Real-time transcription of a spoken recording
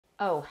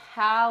Oh,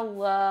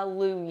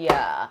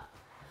 hallelujah.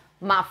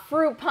 My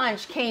fruit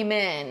punch came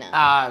in.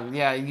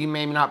 Yeah, you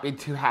may not be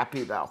too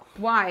happy though.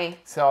 Why?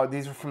 So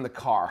these are from the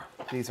car.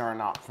 These are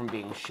not from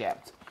being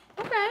shipped.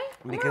 Okay,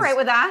 I'm all right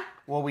with that.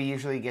 Well, we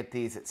usually get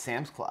these at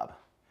Sam's Club.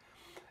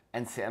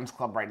 And Sam's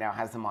Club right now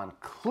has them on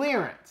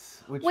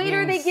clearance. Which Wait, means,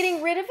 are they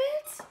getting rid of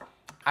it?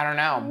 I don't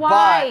know.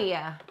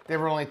 Why? But they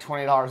were only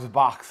 $20 a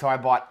box, so I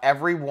bought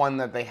every one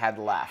that they had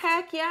left.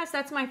 Heck yes,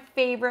 that's my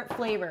favorite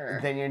flavor.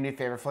 Then your new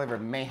favorite flavor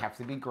may have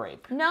to be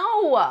grape.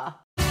 No.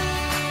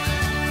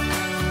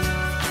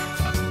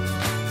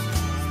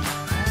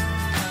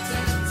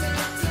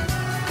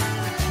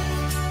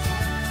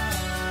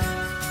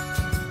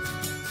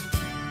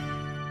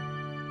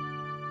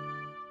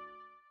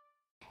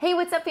 Hey,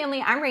 what's up,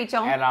 family? I'm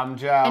Rachel. And I'm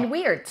Joe. And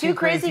we are Two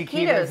Crazy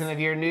Ketos. And if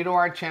you're new to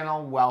our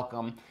channel,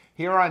 welcome.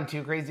 Here on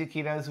Two Crazy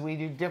Ketos, we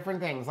do different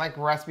things like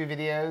recipe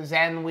videos,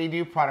 and we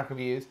do product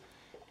reviews,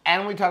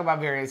 and we talk about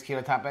various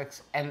keto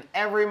topics. And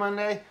every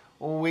Monday,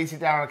 we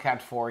sit down on the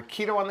couch for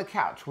Keto on the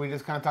Couch. We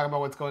just kind of talk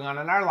about what's going on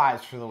in our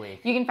lives for the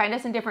week. You can find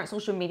us in different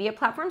social media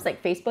platforms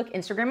like Facebook,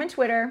 Instagram, and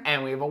Twitter.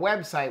 And we have a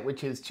website,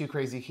 which is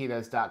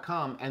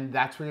twocrazyketos.com, and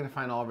that's where you're going to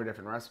find all of our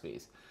different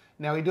recipes.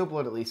 Now, we do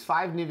upload at least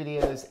 5 new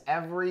videos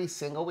every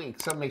single week,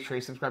 so make sure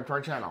you subscribe to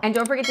our channel. And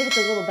don't forget to hit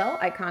the little bell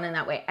icon, and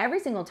that way, every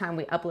single time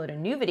we upload a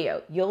new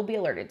video, you'll be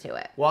alerted to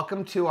it.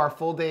 Welcome to our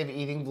full day of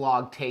eating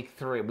vlog, take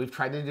 3. We've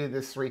tried to do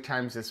this 3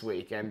 times this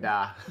week, and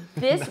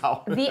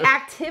the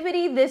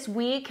activity this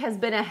week has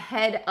been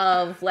ahead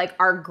of like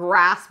our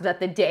grasp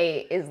that the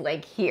day is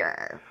like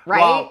here,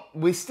 right? Well,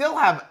 we still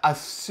have a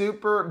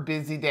super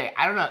busy day.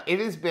 I don't know, it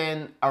has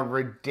been a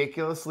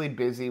ridiculously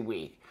busy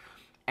week.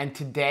 And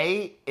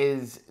today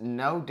is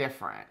no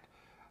different.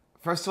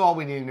 First of all,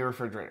 we need a new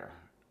refrigerator.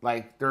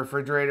 Like, the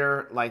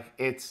refrigerator, like,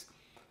 it's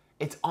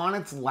on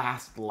its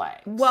last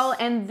legs. Well,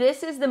 and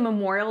this is the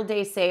Memorial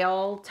Day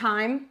sale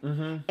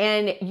time,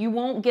 and you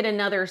won't get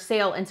another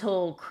sale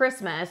until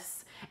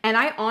Christmas. And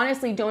I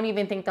honestly don't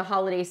even think the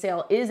holiday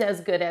sale is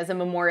as good as a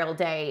Memorial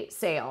Day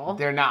sale.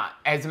 They're not.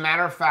 As a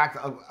matter of fact,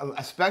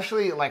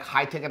 especially like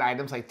high-ticket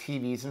items like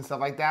TVs and stuff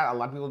like that, a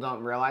lot of people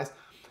don't realize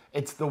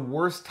it's the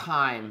worst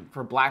time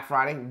for Black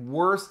Friday,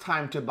 worst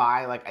time to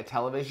buy like a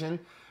television,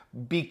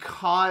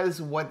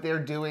 because what they're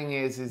doing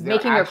is they're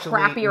making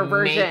actually a crappier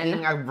version.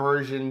 Making a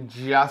version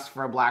just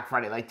for Black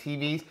Friday. Like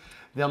TVs,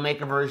 they'll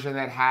make a version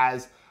that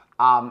has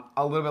a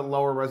little bit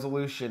lower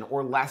resolution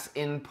or less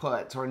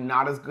inputs or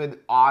not as good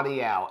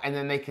audio, and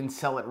then they can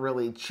sell it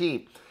really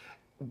cheap.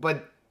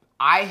 But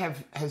I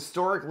have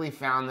historically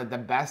found that the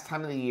best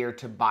time of the year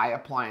to buy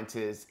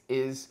appliances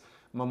is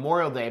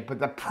Memorial Day. But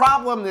the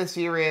problem this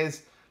year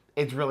is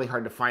it's really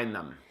hard to find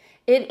them.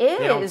 It is.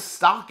 They don't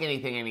stock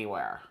anything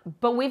anywhere.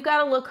 But we've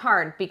got to look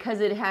hard, because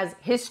it has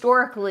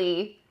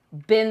historically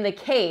been the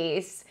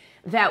case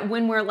that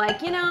when we're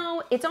like, you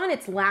know, it's on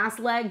its last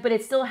leg, but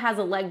it still has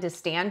a leg to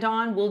stand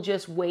on, we'll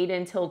just wait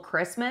until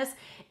Christmas.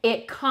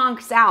 It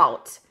conks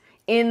out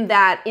in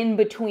that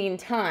in-between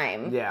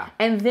time. Yeah.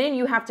 And then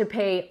you have to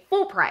pay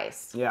full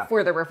price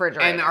for the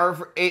refrigerator.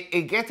 And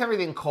it gets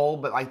everything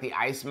cold, but like the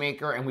ice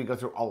maker, and we go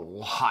through a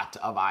lot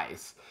of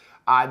ice.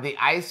 The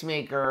ice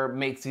maker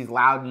makes these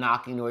loud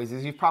knocking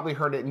noises. You've probably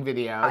heard it in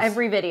videos.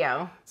 Every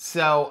video.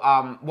 So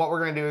what we're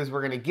going to do is we're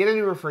going to get a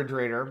new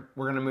refrigerator.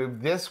 We're going to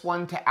move this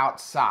one to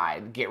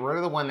outside. Get rid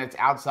of the one that's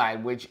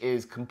outside, which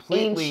is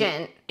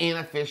completely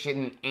inefficient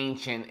and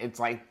ancient. It's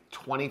like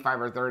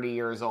 25 or 30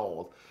 years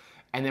old.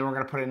 And then we're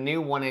going to put a new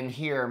one in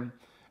here.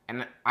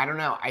 And I don't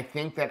know. I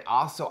think that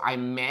also I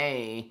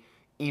may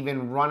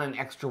even run an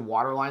extra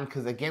water line,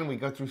 because again, we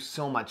go through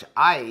so much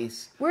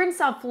ice. We're in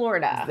South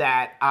Florida.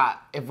 That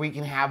if we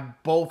can have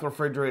both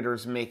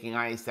refrigerators making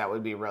ice, that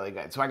would be really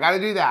good. So I got to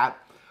do that.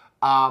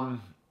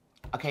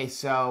 Okay,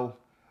 so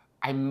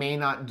I may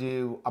not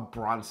do a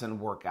Bronson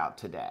workout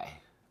today.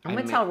 I'm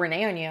going to tell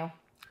Renee on you.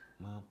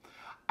 Well,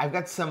 I've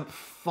got some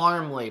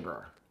farm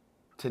labor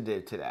to do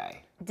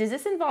today. Does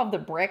this involve the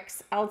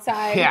bricks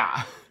outside?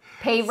 Yeah.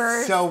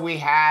 Pavers? So we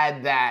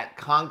had that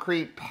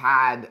concrete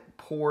pad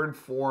poured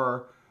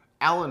for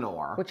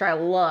Eleanor, which I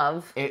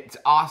love. It's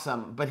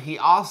awesome, but he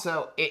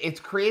also, it's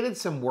created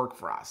some work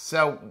for us.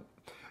 So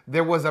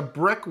there was a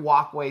brick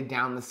walkway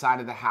down the side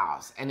of the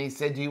house, and he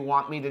said, do you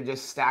want me to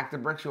just stack the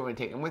bricks, or you want me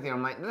to take them with you?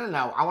 I'm like,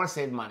 no, I want to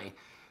save money.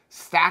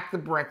 Stack the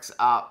bricks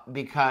up,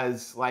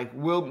 because like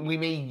we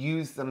may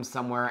use them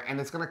somewhere, and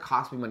it's going to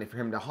cost me money for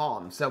him to haul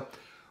them. So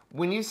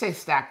when you say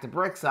stack the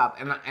bricks up,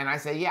 and I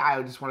say, yeah,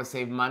 I just want to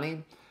save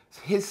money,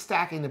 his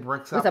stacking the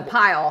bricks up was a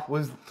pile.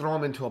 Was throw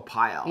them into a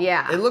pile.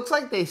 Yeah. It looks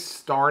like they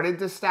started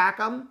to stack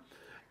them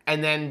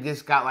and then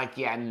just got like,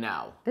 yeah,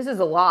 no. This is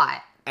a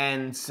lot.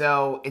 And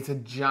so it's a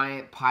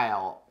giant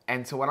pile.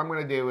 And so what I'm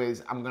going to do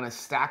is I'm going to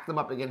stack them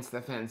up against the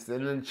fence.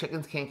 Then the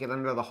chickens can't get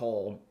under the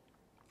hole.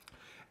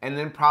 And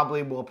then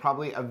we'll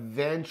probably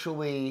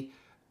eventually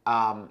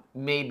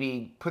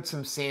maybe put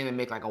some sand and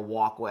make like a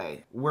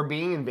walkway. We're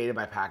being invaded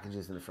by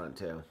packages in the front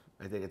too.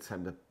 I think it's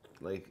time to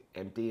like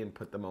empty and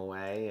put them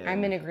away. And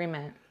I'm in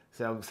agreement.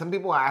 So some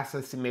people ask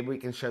us, maybe we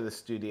can show the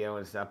studio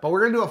and stuff. But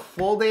we're going to do a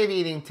full day of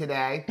eating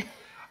today.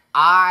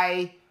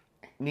 I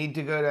need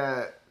to go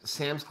to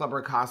Sam's Club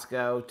or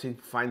Costco to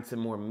find some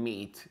more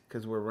meat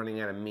because we're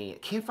running out of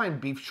meat. Can't find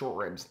beef short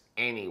ribs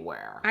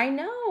anywhere. I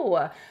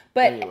know.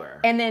 But Anywhere.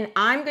 And then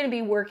I'm going to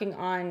be working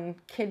on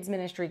kids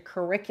ministry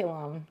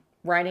curriculum,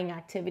 writing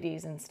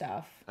activities and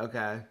stuff.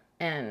 Okay.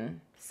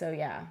 And so,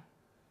 yeah.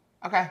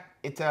 Okay.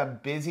 It's a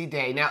busy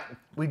day. Now,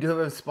 we do have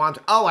a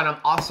sponsor. Oh, and I'm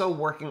also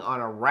working on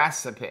a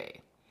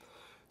recipe.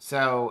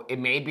 So it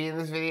may be in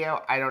this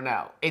video. I don't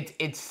know.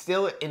 It's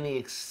still in the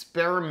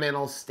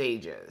experimental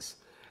stages.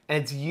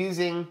 And it's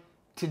using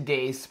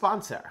today's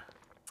sponsor.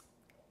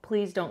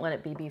 Please don't let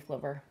it be beef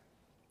liver.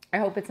 I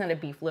hope it's not a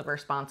beef liver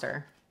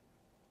sponsor.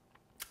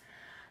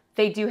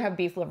 They do have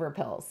beef liver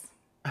pills.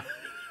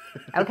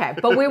 Okay,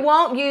 but we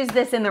won't use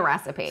this in the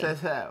recipe. Says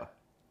who?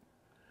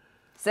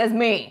 Says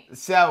me.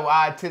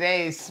 So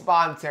today's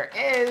sponsor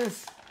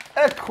is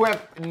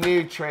Equip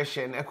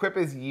Nutrition. Equip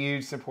is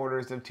huge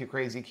supporters of Too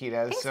Crazy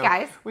Ketos. Thanks, so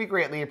guys. We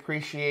greatly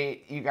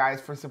appreciate you guys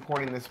for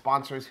supporting the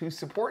sponsors who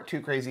support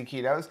Too Crazy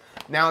Ketos.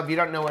 Now, if you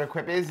don't know what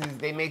Equip is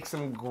they make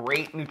some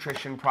great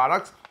nutrition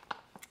products.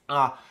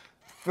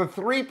 The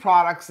 3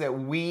 products that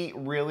we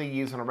really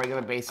use on a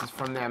regular basis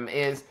from them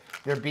is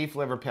their beef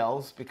liver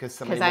pills, because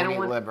somebody won't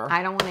eat liver.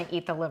 I don't want to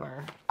eat the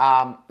liver.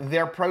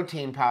 Their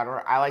protein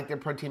powder. I like their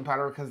protein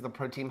powder because the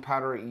protein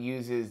powder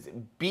uses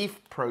beef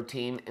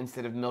protein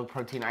instead of milk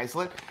protein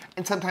isolate.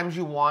 And sometimes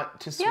you want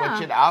to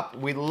switch it up.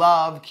 We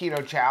love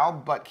Keto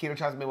Chow, but Keto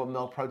Chow is made with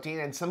milk protein,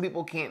 and some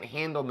people can't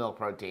handle milk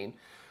protein.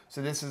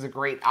 So this is a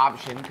great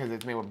option because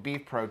it's made with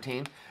beef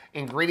protein.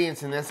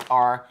 Ingredients in this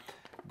are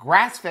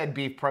grass-fed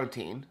beef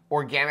protein,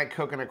 organic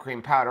coconut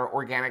cream powder,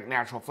 organic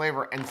natural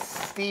flavor, and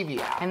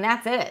stevia. And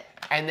that's it.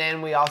 And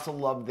then we also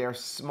love their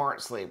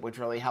Smart Sleep, which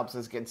really helps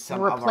us get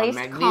some of our Replace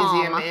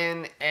magnesium calm.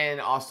 in and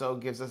also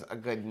gives us a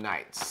good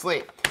night's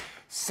sleep.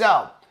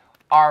 So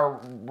our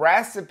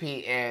recipe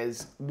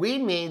is, we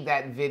made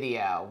that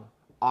video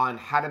on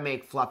how to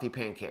make fluffy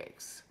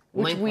pancakes.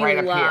 Which Link we right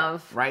up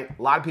love. here, right?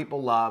 A lot of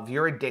people love.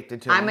 You're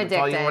addicted to them. I'm addicted.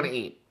 That's all you want to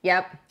eat.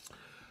 Yep.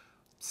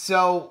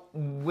 So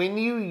when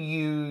you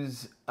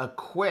use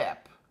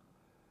Equip,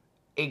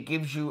 it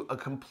gives you a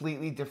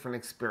completely different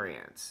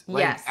experience.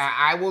 Like, Yes.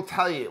 I will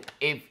tell you,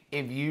 if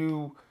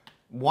you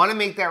want to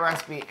make that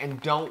recipe and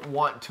don't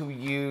want to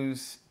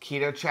use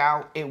Keto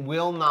Chow, it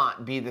will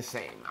not be the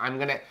same. I'm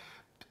gonna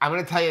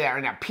tell you that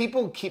right now.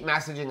 People keep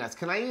messaging us,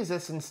 can I use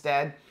this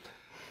instead?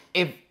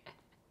 It's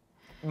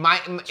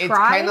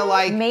kind of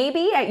like,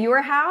 maybe at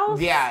your house.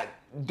 yeah,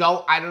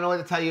 I don't know what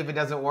to tell you if it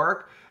doesn't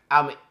work.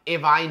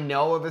 If I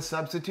know of a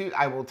substitute,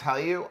 I will tell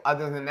you.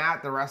 Other than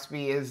that, the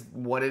recipe is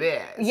what it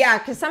is. Yeah,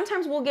 because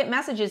sometimes we'll get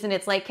messages and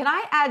it's like, can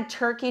I add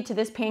turkey to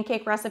this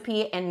pancake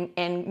recipe and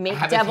make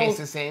Have it taste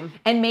the same?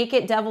 And make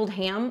it deviled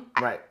ham?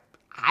 Right.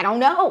 I don't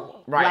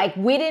know. Right. Like,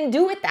 we didn't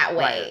do it that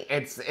way.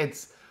 Right.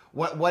 It's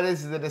what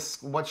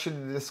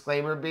should the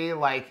disclaimer be?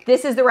 Like,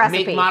 this is the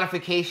recipe. Make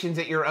modifications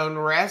at your own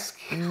risk.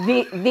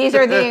 These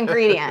are the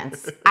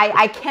ingredients.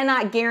 I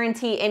cannot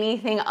guarantee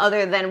anything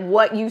other than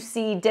what you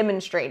see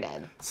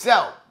demonstrated.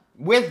 So,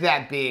 with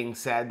that being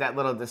said, that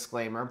little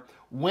disclaimer,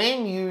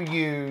 when you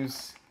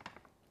use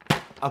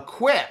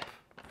Equip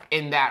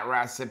in that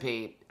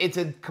recipe, it's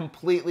a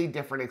completely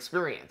different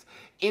experience.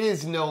 It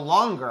is no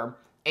longer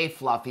a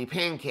fluffy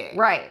pancake.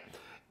 Right.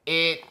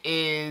 It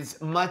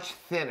is much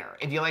thinner.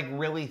 If you like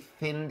really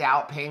thinned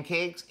out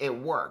pancakes, it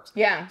works.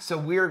 Yeah. So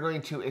we are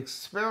going to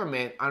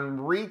experiment on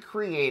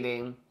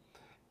recreating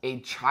a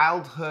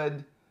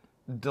childhood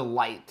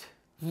delight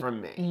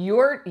from me.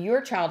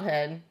 Your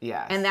childhood.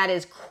 Yes. And that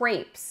is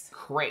crepes.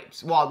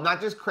 Crepes. Well,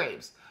 not just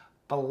crepes,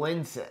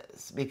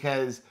 balinces.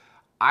 Because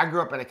I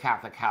grew up in a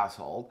Catholic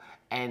household,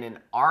 and in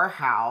our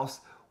house,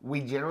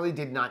 we generally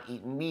did not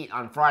eat meat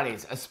on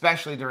Fridays,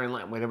 especially during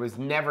Lent, where there was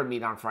never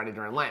meat on Friday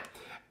during Lent.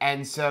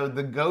 And so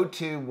the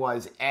go-to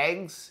was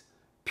eggs,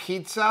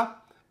 pizza,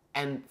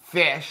 and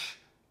fish,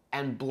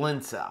 and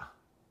blinza.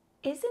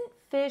 Isn't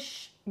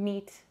fish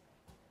meat?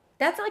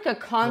 That's like a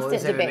constant Well,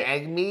 is it debate. an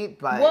egg meat?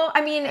 But well,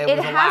 I mean, it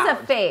has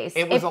allowed. a face.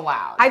 It was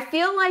allowed. I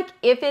feel like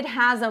if it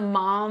has a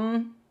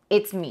mom,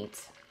 it's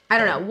meat. I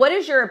don't know. What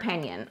is your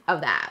opinion of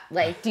that?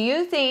 Like, do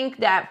you think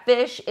that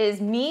fish is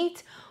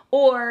meat?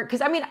 Or,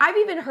 because I mean, I've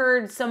even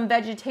heard some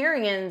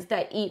vegetarians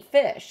that eat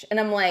fish. And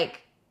I'm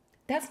like,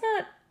 that's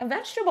not a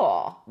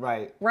vegetable.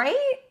 Right.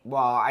 Right?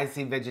 Well, I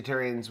see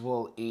vegetarians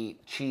will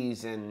eat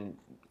cheese and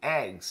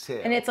eggs too.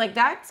 And it's like,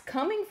 that's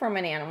coming from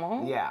an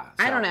animal. Yeah.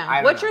 I don't know.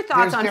 What's your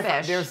thoughts on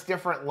fish? There's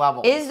different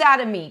levels. Is that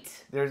a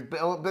meat?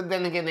 But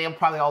then again, they'll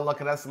probably all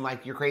look at us and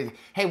like, you're crazy.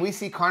 Hey, we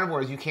see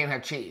carnivores, you can't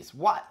have cheese.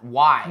 What?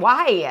 Why?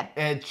 Why?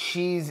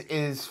 Cheese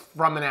is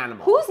from an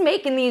animal. Who's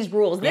making these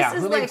rules?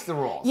 Who makes the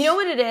rules? You know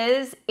what it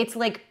is? It's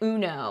like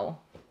Uno,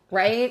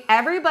 right?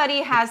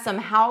 Everybody has some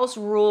house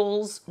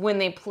rules when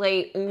they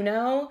play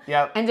Uno.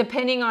 Yep. And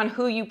depending on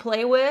who you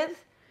play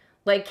with,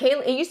 Like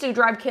Caleb, it used to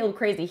drive Caleb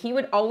crazy. He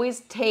would always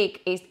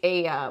take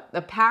a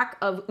pack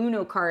of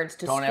Uno cards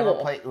to school. Don't ever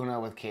play Uno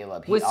with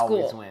Caleb. He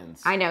always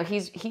wins. I know,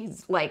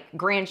 he's like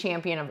grand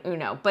champion of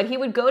Uno. But he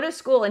would go to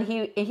school and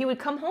he would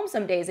come home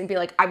some days and be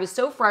like, I was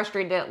so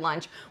frustrated at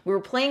lunch. We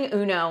were playing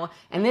Uno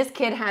and this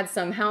kid had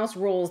some house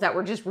rules that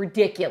were just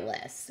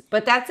ridiculous.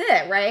 But that's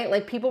it, right?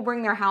 Like people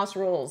bring their house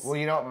rules. Well,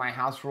 you know what my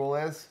house rule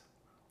is?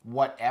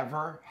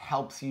 Whatever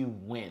helps you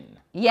win.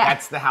 Yeah.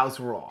 That's the house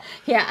rule.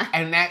 Yeah.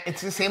 And that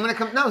it's the same when it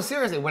comes, no,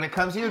 seriously, when it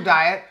comes to your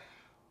diet,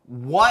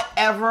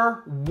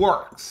 whatever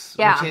works.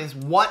 Yeah. Which is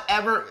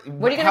whatever.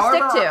 What are you going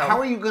to stick to? How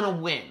are you going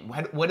to win?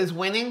 What is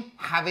winning?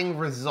 Having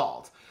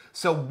results.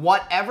 So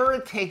whatever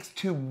it takes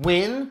to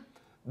win,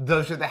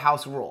 those are the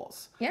house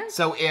rules. Yeah.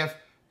 So if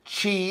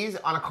cheese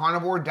on a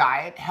carnivore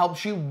diet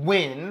helps you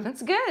win.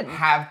 That's good.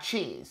 Have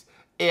cheese.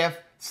 If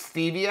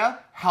stevia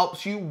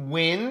helps you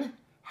win,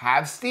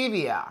 have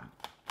stevia.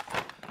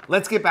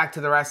 Let's get back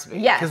to the recipe.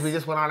 Yes. Because we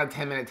just went on a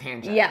 10-minute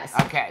tangent. Yes.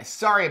 Okay,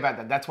 sorry about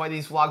that. That's why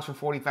these vlogs were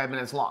 45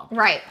 minutes long.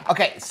 Right.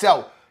 Okay,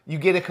 so you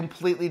get a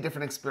completely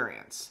different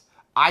experience.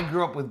 I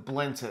grew up with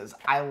blintzes.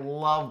 I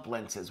love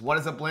blintzes. What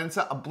is a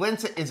blintze? A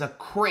blintze is a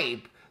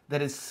crepe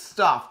that is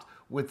stuffed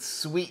with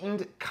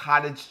sweetened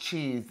cottage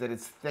cheese that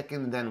is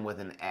thickened then with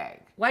an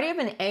egg. Why do you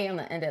have an A on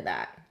the end of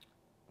that?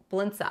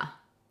 Blintza.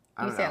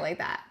 You say it like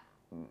that.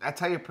 That's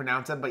how you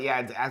pronounce it, but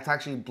yeah, it's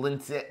actually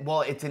blintze. Well,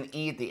 it's an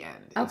E at the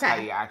end. That's how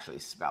you actually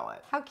spell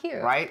it. How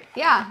cute. Right?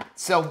 Yeah.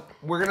 So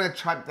we're going to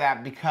try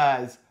that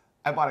because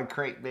I bought a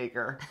crate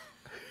maker.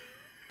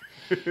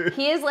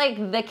 He is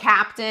like the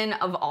captain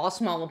of all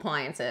small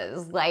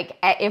appliances. Like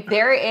if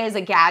there is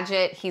a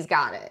gadget, he's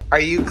got it. Are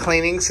you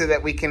cleaning so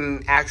that we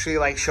can actually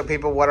like show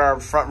people what our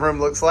front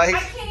room looks like? I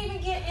can't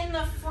even get in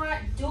the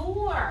front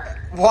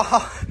door.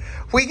 Well,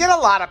 we get a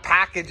lot of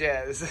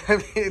packages.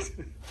 I mean,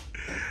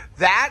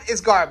 that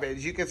is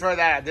garbage. You can throw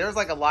that out. There's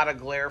like a lot of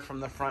glare from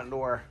the front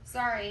door.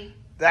 Sorry.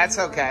 That's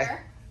okay.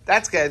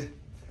 That's good.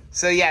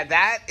 So yeah,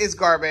 that is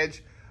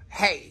garbage.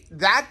 Hey,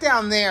 that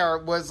down there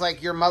was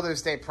like your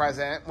Mother's Day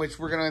present, which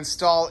we're going to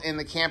install in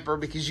the camper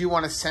because you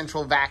want a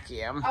central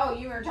vacuum. Oh,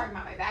 you were talking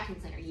about my vacuum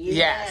cleaner.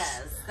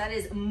 Yes. That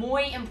is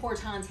muy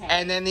importante.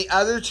 And then the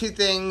other two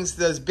things,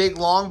 those big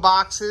long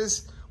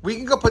boxes, we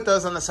can go put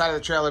those on the side of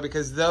the trailer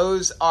because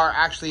those are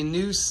actually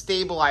new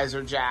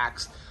stabilizer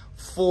jacks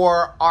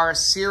for our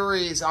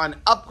series on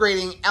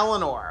upgrading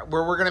Eleanor,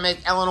 where we're going to make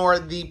Eleanor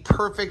the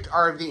perfect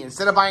RV.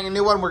 Instead of buying a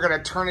new one, we're going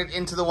to turn it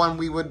into the one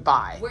we would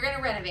buy. We're going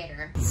to renovate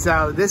her.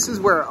 So this is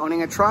where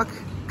owning a truck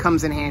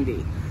comes in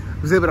handy. I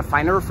was able to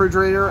find a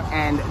refrigerator,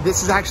 and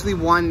this is actually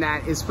one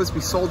that is supposed to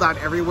be sold out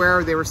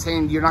everywhere. They were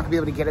saying you're not going to be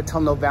able to get it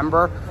till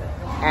November.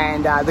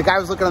 And the guy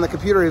was looking on the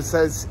computer, he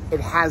says they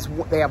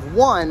have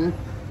one.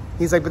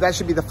 He's like, but that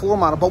should be the floor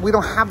model, but we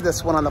don't have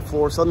this one on the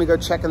floor. So let me go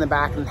check in the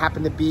back, and it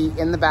happened to be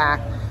in the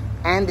back.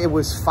 And it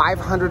was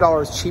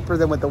 $500 cheaper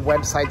than what the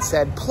website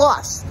said.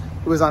 Plus,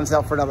 it was on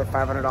sale for another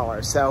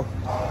 $500. So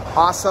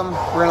awesome.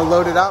 We're gonna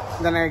load it up,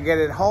 then I'm gonna get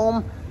it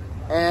home,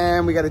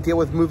 and we gotta deal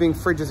with moving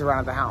fridges around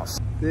at the house.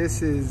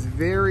 This is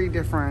very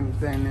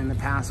different than in the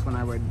past when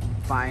I would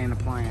buy an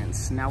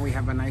appliance. Now we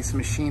have a nice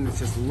machine that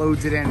just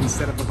loads it in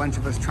instead of a bunch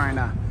of us trying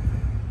to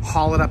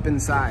haul it up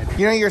inside.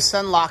 You know your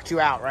son locked you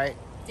out, right?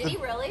 Did he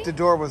really? The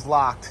door was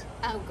locked.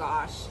 Oh,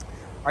 gosh.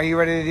 Are you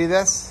ready to do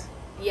this?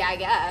 Yeah, I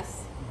guess.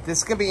 This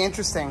is going to be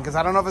interesting because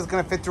I don't know if it's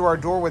going to fit through our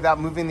door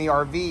without moving the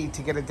RV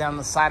to get it down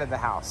the side of the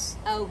house.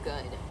 Oh,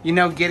 good. You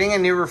know, getting a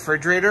new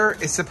refrigerator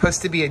is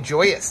supposed to be a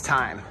joyous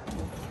time.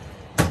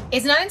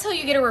 It's not until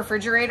you get a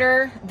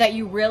refrigerator that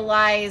you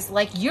realize,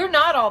 like, you're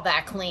not all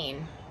that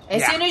clean.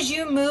 As soon as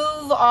you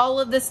move all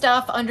of the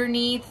stuff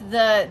underneath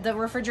the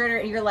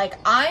refrigerator, you're like,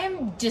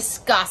 I'm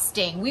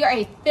disgusting. We are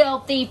a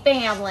filthy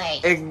family.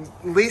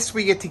 At least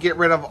we get to get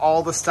rid of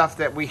all the stuff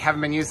that we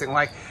haven't been using.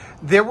 Like,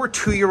 there were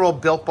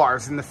 2-year-old Built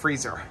Bars in the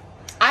freezer.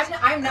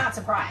 I'm not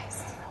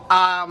surprised.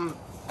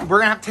 We're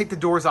going to have to take the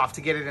doors off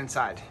to get it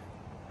inside.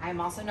 I'm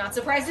also not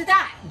surprised at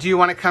that. Do you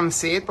want to come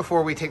see it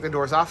before we take the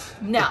doors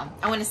off? No,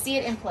 I want to see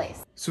it in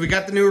place. So we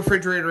got the new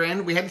refrigerator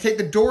in. We had to take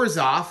the doors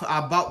off,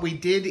 but we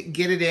did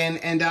get it in,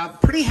 and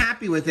pretty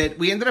happy with it.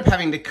 We ended up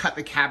having to cut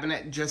the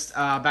cabinet just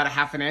about a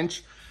 ½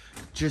 inch,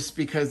 just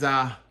because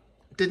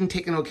didn't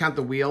take into account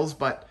the wheels,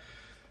 but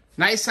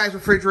nice size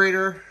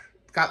refrigerator.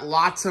 Got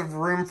lots of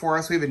room for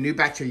us. We have a new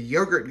batch of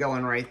yogurt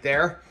going right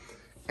there.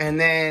 And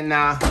then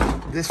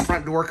this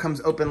front door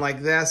comes open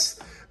like this.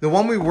 The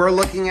one we were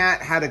looking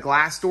at had a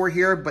glass door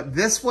here, but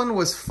this one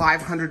was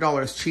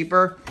 $500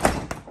 cheaper,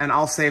 and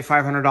I'll save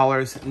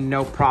 $500,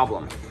 no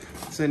problem.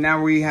 So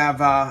now we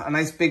have a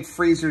nice big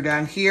freezer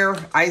down here,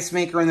 ice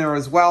maker in there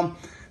as well.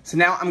 So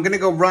now I'm gonna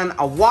go run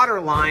a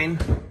water line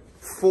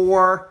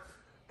for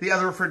the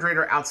other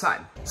refrigerator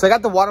outside. So I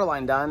got the water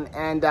line done,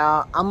 and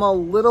I'm a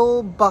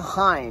little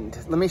behind.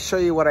 Let me show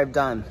you what I've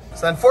done.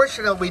 So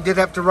unfortunately, we did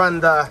have to run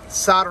the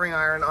soldering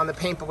iron on the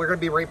paint, but we're gonna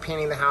be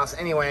repainting the house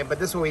anyway. But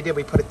this is what we did.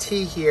 We put a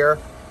T here.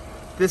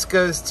 This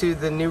goes to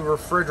the new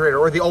refrigerator,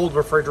 or the old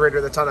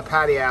refrigerator that's on the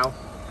patio.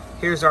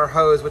 Here's our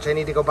hose, which I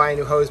need to go buy a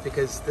new hose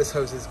because this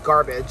hose is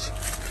garbage.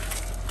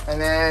 And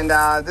then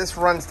this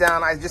runs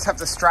down. I just have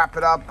to strap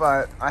it up,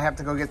 but I have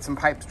to go get some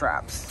pipe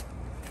straps.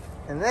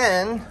 And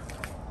then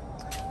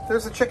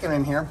there's a chicken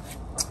in here.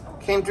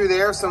 Came through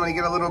there, so I'm gonna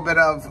get a little bit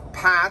of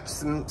patch,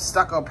 some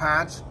stucco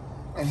patch.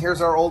 And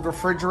here's our old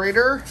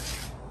refrigerator.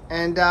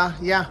 And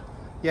yeah,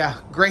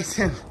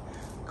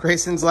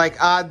 Grayson's like,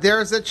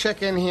 there's a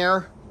chicken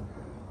here.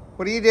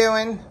 What are you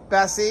doing,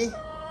 Bessie?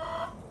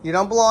 You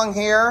don't belong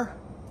here.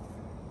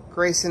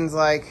 Grayson's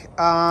like,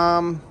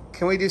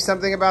 can we do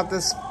something about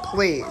this,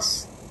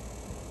 please?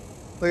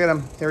 Look at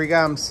him, here he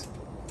comes.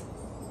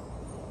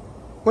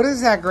 What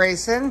is that,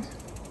 Grayson?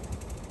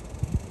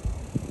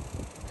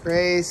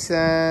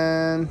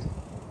 Grayson.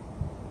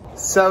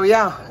 So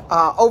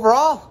yeah,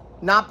 overall,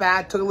 not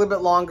bad. Took a little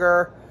bit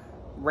longer.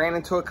 Ran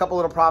into a couple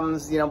little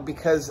problems, you know,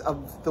 because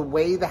of the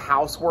way the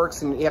house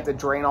works and you have to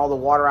drain all the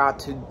water out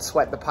to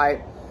sweat the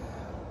pipe.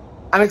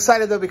 I'm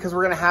excited though because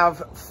we're gonna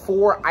have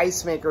 4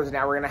 ice makers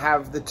now. We're gonna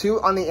have the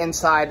 2 on the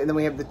inside and then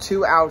we have the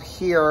 2 out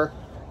here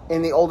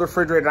in the old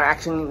refrigerator. I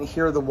actually can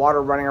hear the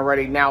water running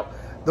already. Now,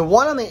 the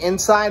one on the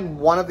inside,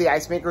 one of the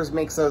ice makers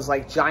makes those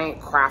like giant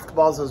craft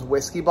balls, those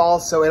whiskey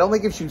balls. So it only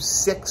gives you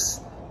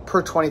 6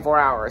 per 24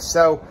 hours.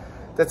 So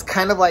that's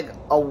kind of like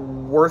a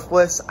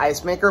worthless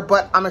ice maker,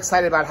 but I'm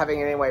excited about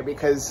having it anyway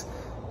because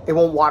it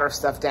won't water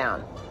stuff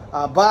down.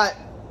 But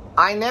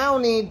I now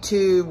need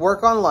to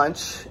work on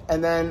lunch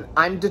and then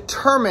I'm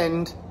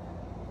determined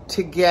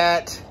to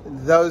get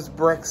those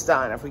bricks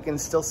done. If we can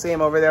still see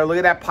them over there, look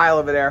at that pile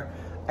over there.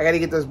 I got to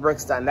get those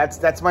bricks done.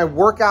 That's my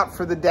workout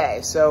for the day.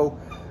 So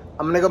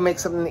I'm gonna go make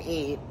something to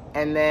eat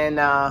and then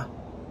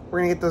we're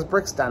gonna get those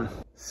bricks done.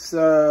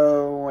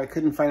 So I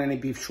couldn't find any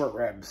beef short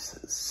ribs.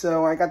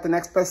 So I got the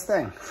next best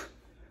thing.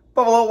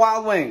 Buffalo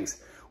Wild Wings.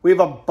 We have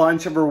a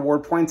bunch of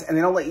reward points and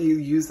they don't let you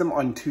use them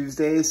on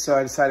Tuesdays. So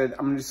I decided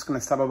I'm just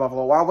gonna stop at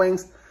Buffalo Wild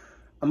Wings.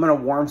 I'm gonna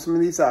warm some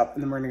of these up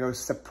and then we're gonna go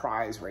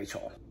surprise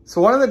Rachel. So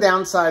one of the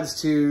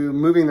downsides to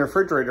moving the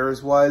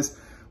refrigerators was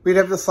we'd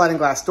have the sliding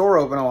glass door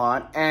open a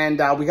lot and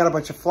we got a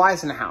bunch of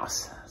flies in the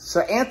house.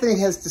 So Anthony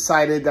has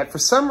decided that for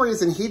some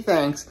reason he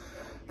thinks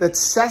that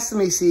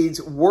sesame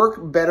seeds work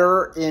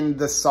better in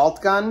the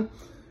salt gun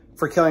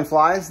for killing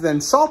flies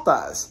than salt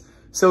does.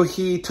 So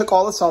he took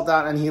all the salt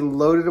out and he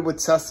loaded it with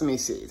sesame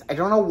seeds. I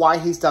don't know why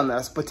he's done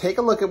this, but take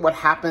a look at what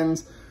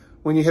happens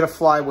when you hit a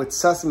fly with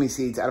sesame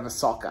seeds out of a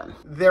salt gun.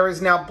 There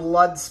is now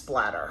blood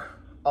splatter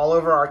all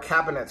over our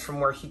cabinets from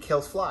where he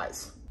kills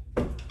flies.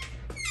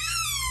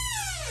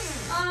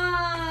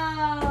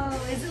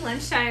 Oh, is it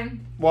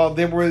lunchtime? Well,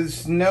 there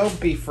was no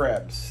beef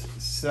ribs,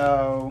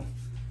 so...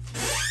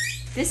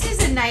 This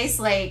is a nice,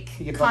 like,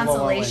 You get Buffalo Wild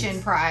consolation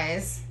Wings.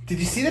 prize. Did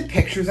you see the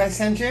pictures I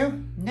sent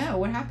you? No,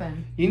 what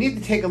happened? You need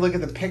to take a look at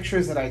the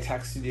pictures that I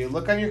texted you.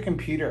 Look on your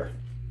computer.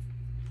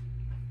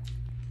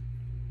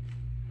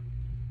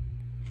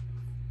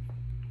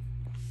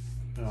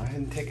 Oh, I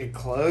didn't take a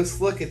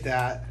close look at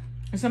that.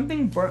 Is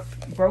something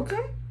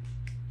broken?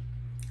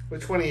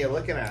 Which one are you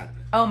looking at?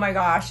 Oh my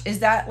gosh. Is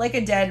that like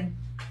a dead...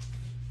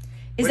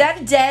 Is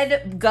that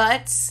dead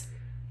guts?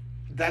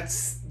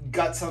 That's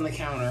guts on the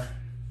counter,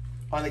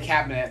 on the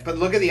cabinet. But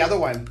look at the other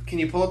one. Can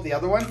you pull up the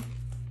other one?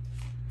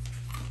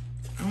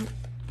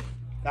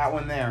 That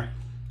one there.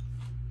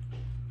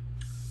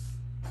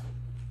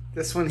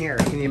 This one here.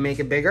 Can you make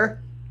it bigger?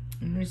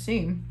 Let me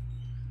see.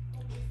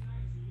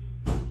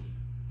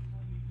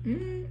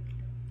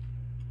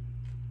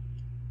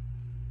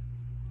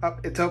 Oh,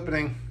 it's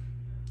opening.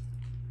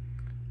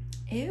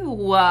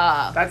 Ew.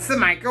 That's the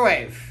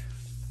microwave.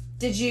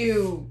 Did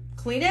you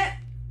clean it?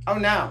 Oh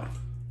no.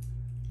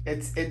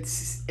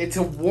 It's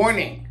a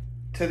warning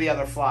to the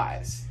other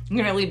flies. I'm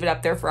gonna leave it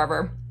up there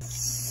forever.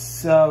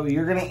 So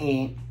you're gonna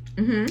eat.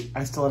 Mm-hmm.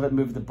 I still haven't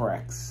moved the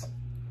bricks.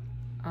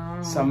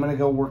 Oh. So I'm gonna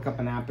go work up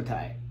an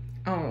appetite.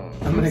 Oh,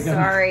 I'm gonna go.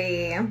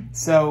 sorry.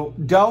 So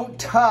don't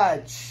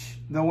touch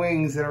the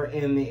wings that are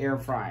in the air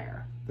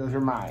fryer. Those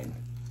are mine.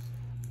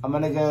 I'm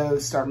gonna go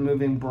start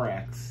moving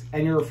bricks.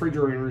 And your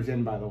refrigerator is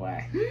in, by the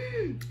way.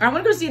 I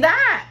wanna go see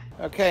that.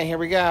 Okay, here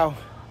we go.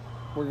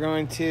 We're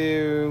going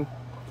to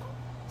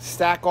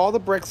stack all the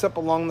bricks up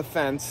along the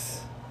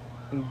fence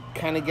and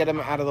kind of get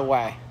them out of the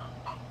way.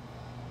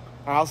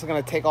 I'm also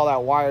going to take all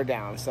that wire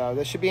down, so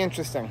this should be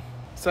interesting.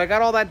 So I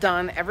got all that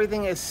done.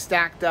 Everything is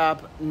stacked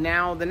up.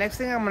 Now, the next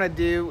thing I'm going to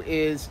do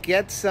is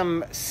get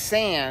some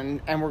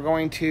sand, and we're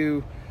going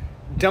to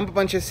dump a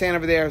bunch of sand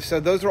over there. So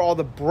those are all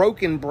the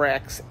broken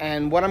bricks,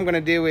 and what I'm going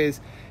to do is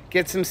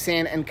get some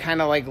sand and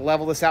kind of like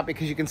level this out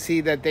because you can see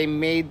that they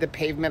made the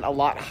pavement a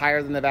lot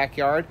higher than the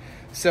backyard.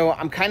 So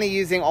I'm kind of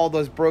using all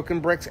those broken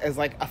bricks as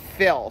like a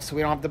fill so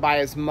we don't have to buy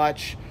as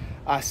much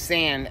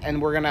sand.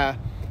 And we're gonna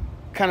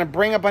kind of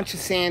bring a bunch of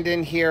sand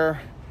in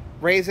here,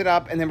 raise it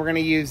up, and then we're gonna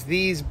use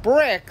these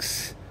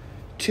bricks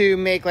to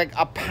make like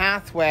a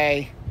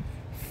pathway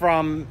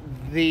from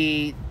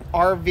the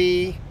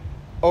RV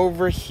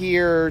over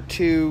here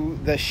to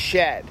the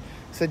shed.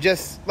 So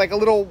just like a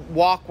little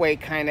walkway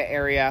kind of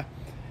area,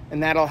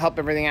 and that'll help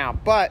everything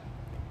out. But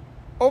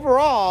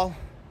overall,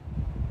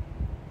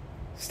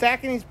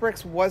 stacking these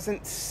bricks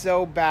wasn't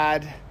so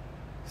bad.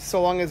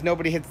 so long as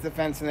nobody hits the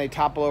fence and they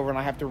topple over and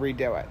I have to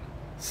redo it.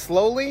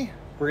 Slowly,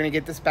 we're going to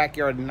get this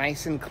backyard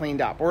nice and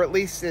cleaned up, or at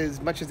least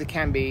as much as it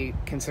can be,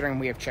 considering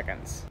we have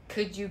chickens.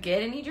 Could you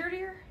get any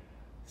dirtier?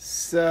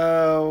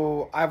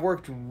 So, I've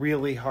worked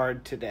really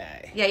hard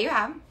today. Yeah, you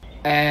have.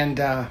 And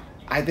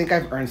I think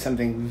I've earned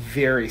something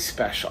very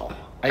special.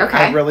 Okay.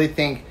 I really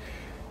think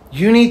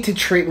you need to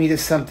treat me to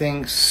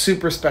something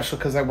super special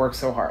because I work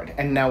so hard.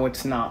 And no,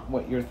 it's not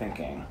what you're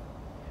thinking.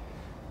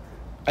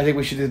 I think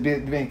we should just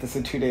make this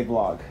a 2-day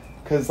vlog.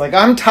 Because, like,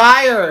 I'm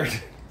tired.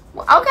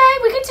 Well,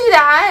 okay, we could do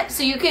that.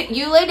 So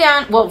you lay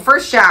down. Well,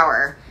 first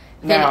shower.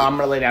 No, I'm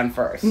going to lay down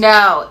first.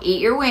 No,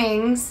 eat your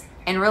wings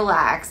and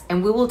relax.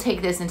 And we will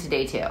take this into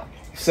day 2.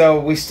 So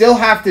we still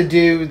have to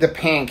do the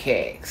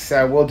pancakes.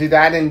 So we'll do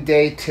that in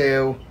day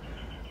 2.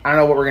 I don't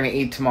know what we're going to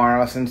eat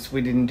tomorrow since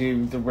we didn't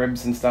do the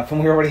ribs and stuff.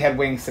 And we already had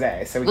wings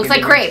today. So we looks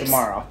can like do crepes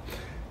tomorrow.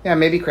 Yeah,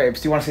 maybe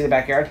crepes. Do you want to see the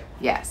backyard?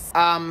 Yes.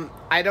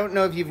 I don't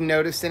know if you've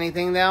noticed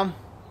anything though.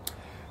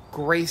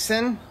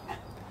 Grayson,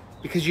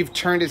 because you've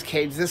turned his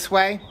cage this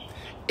way,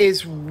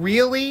 is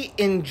really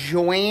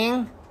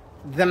enjoying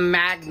the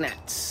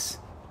magnets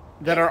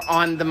that are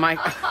on the mic.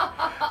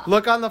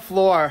 Look on the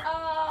floor.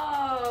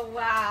 Oh,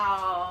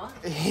 wow.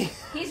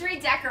 He's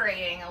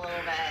redecorating a little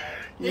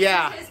bit.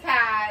 This is his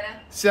pad.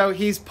 So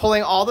he's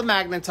pulling all the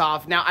magnets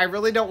off. Now, I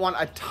really don't want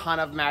a ton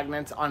of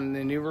magnets on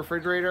the new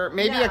refrigerator.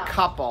 Maybe a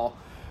couple.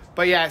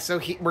 But yeah, so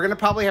we're going to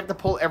probably have to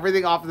pull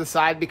everything off to the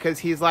side because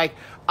he's like,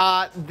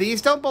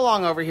 these don't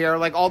belong over here.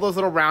 Like all those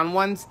little round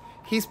ones,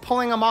 he's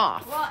pulling them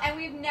off. Well, and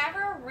we've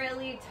never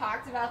really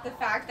talked about the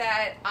fact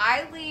that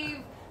I leave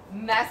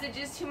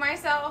messages to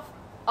myself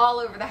all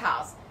over the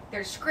house.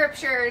 There's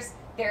scriptures,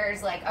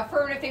 there's like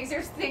affirmative things,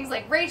 there's things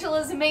like Rachel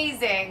is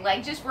amazing,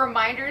 like just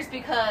reminders,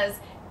 because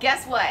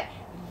guess what?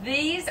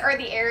 These are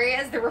the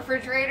areas, the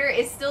refrigerator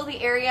is still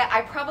the area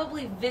I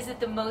probably visit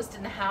the most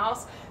in the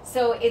house.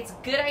 So it's a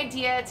good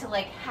idea to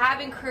like have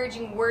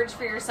encouraging words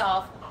for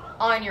yourself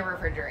on your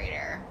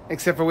refrigerator.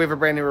 Except for we have a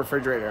brand new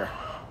refrigerator.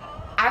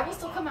 I will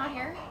still come out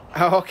here.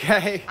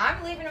 Okay.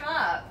 I'm leaving them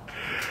up.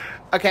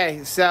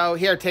 Okay, so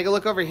here, take a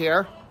look over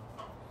here.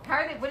 How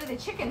are they, what do the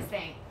chickens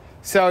think?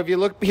 So if you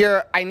look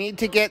here, I need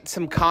to get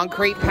some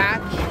concrete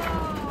patch.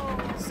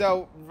 Whoa.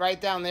 So right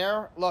down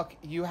there, look,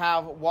 you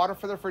have water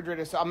for the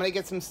refrigerator. So I'm going to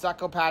get some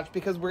stucco patch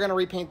because we're going to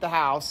repaint the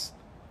house.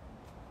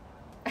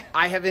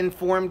 I have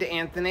informed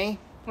Anthony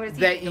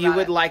that you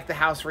would like the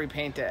house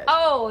repainted.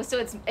 Oh,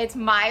 so it's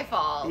my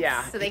fault.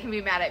 Yeah. So they can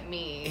be mad at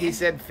me. He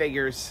said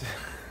figures.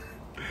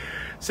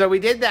 So we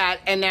did that,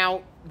 and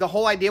now the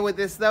whole idea with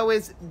this, though,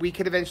 is we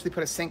could eventually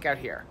put a sink out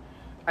here.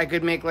 I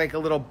could make like a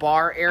little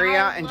bar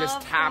area and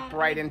just tap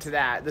right into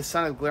that. The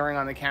sun is glaring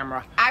on the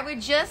camera. I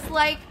would just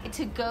like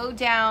to go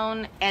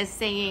down as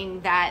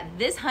saying that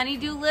this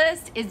honeydew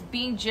list is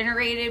being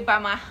generated by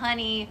my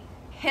honey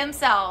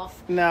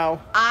himself. No.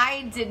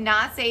 I did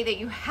not say that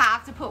you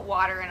have to put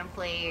water in a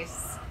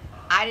place.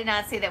 I did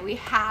not say that we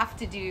have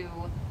to do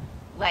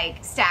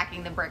like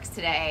stacking the bricks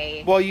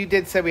today. Well, you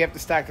did say we have to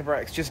stack the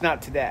bricks, just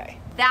not today.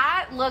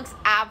 That looks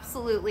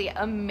absolutely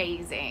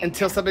amazing.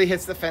 Until somebody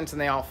hits the fence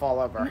and they all fall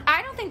over.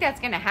 I don't think that's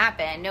going to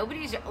happen.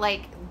 Nobody's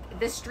like,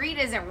 the street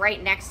isn't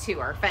right next to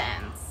our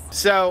fence.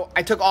 So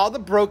I took all the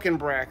broken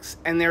bricks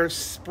and they're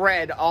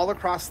spread all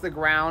across the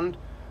ground,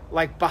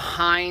 like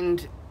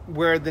behind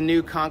where the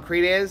new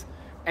concrete is.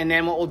 And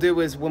then what we'll do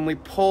is when we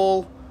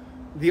pull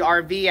the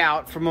RV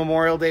out for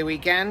Memorial Day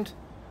weekend,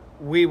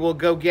 we will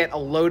go get a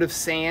load of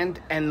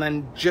sand and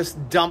then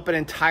just dump an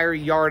entire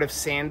yard of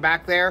sand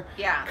back there.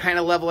 Yeah. Kind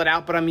of level it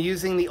out. But I'm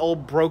using the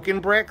old broken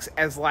bricks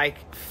as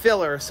like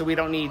filler so we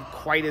don't need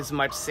quite as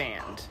much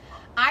sand.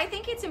 I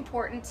think it's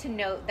important to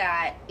note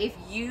that if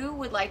you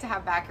would like to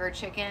have backyard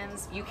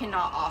chickens, you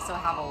cannot also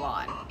have a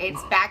lawn.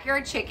 It's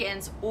backyard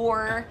chickens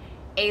or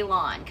a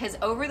lawn, because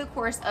over the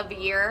course of a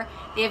year,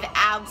 they've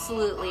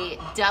absolutely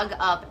dug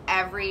up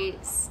every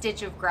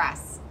stitch of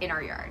grass in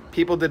our yard.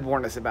 People did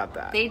warn us about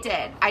that. They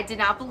did. I did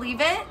not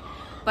believe it,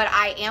 but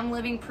I am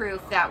living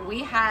proof that we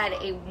had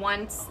a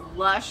once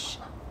lush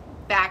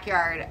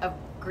backyard of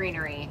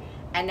greenery,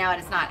 and now it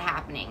is not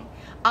happening.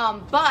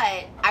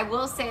 But I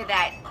will say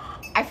that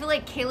I feel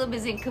like Caleb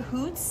is in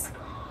cahoots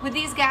with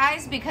these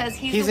guys because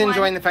he's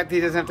enjoying the fact that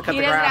he doesn't have to cut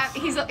the grass.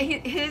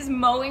 His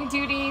mowing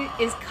duty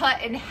is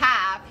cut in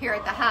half here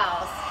at the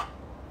house.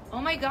 Oh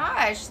my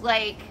gosh,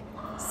 like,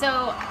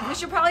 so we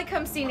should probably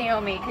come see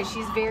Naomi because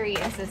she's very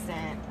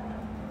insistent.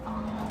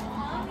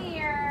 Come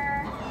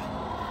here.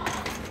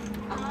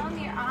 Come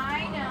here,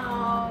 I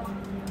know.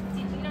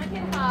 Did you not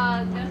get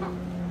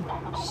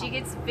hugged? She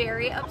gets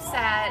very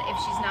upset if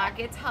she's not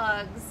gets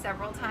hugged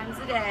several times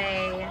a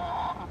day.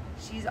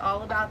 She's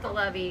all about the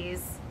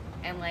lovies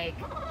and like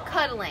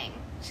cuddling.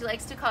 She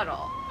likes to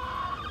cuddle.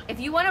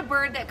 If you want a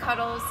bird that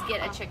cuddles,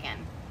 get a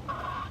chicken.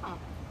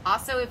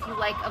 Also, if you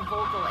like a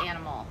vocal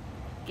animal,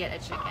 get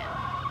a chicken.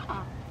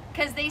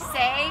 Because they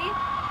say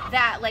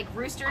that like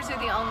roosters are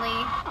the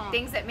only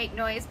things that make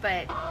noise,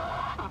 but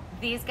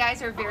these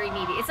guys are very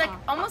needy. It's like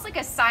almost like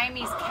a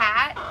Siamese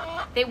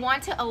cat. They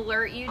want to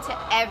alert you to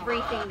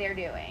everything they're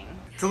doing.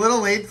 It's a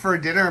little late for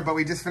dinner, but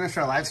we just finished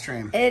our live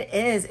stream. It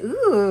is.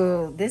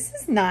 Ooh, this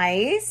is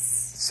nice.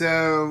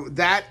 So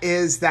that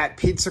is that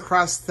pizza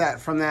crust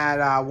from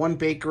that one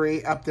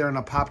bakery up there in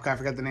Apopka. I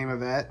forgot the name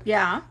of it.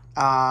 Yeah.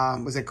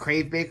 Was it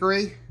Crave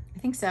Bakery? I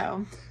think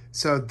so.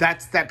 So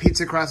that's that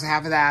pizza crust,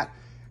 half of that.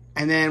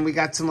 And then we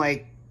got some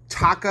like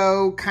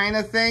taco kind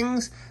of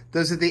things.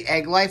 Those are the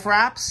Egg Life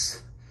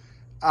wraps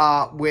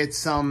with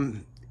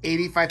some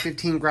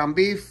 85-15 ground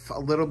beef, a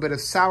little bit of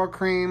sour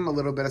cream, a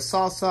little bit of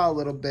salsa, a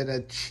little bit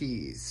of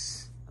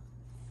cheese.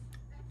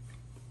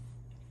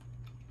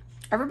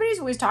 Everybody's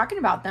always talking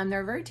about them.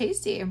 They're very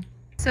tasty.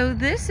 So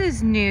this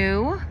is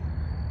new,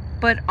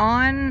 but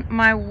on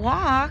my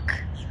walk,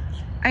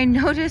 I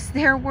noticed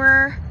there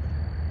were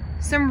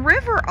some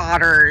river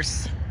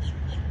otters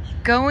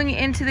going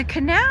into the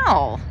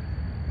canal.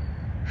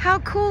 How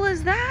cool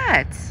is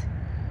that?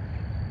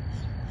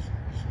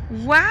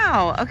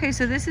 Wow. Okay,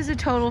 so this is a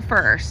total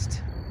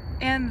first.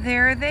 And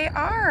there they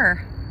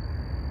are.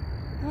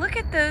 Look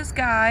at those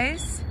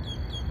guys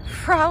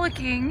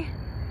frolicking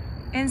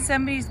in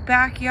somebody's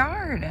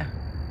backyard.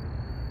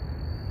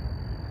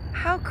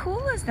 How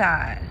cool is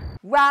that?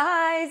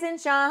 Rise and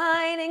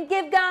shine and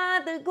give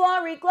God the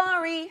glory,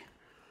 glory.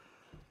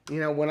 You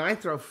know, when I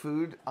throw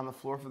food on the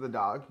floor for the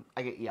dog,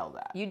 I get yelled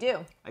at. You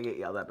do. I get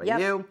yelled at by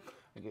you.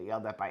 I get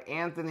yelled at by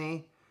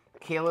Anthony.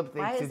 Caleb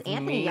thinks it's mean. Why is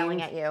Anthony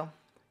yelling at you?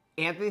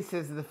 Anthony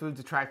says the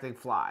food's attracting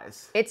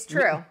flies. It's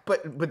true.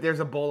 But there's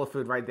a bowl of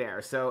food right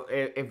there. So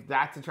if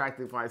that's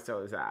attracting flies, so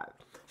is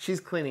that. She's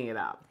cleaning it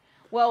up.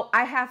 Well,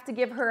 I have to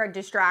give her a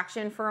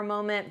distraction for a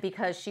moment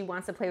because she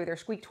wants to play with her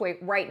squeak toy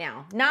right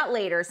now. Not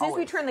later. As soon as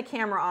we turn the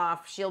camera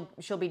off,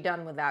 she'll be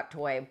done with that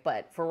toy.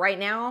 But for right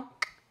now,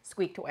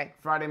 squeak toy.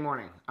 Friday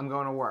morning, I'm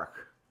going to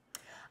work.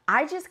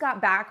 I just got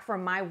back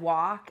from my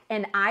walk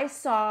and I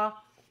saw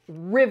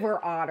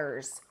river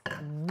otters.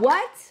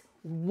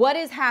 What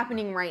is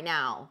happening right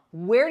now?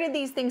 Where did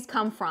these things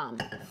come from?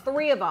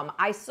 3 of them.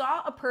 I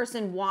saw a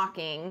person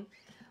walking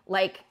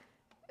like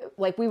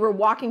we were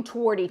walking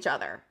toward each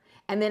other.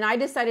 And then I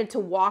decided to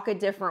walk a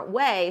different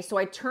way. So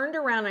I turned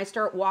around and I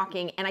start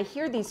walking and I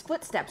hear these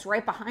footsteps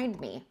right behind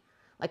me.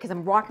 Like, cause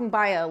I'm walking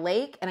by a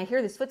lake and I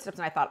hear these footsteps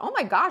and I thought, oh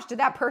my gosh, did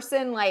that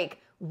person like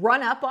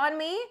run up on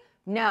me?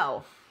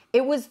 No,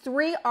 it was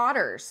 3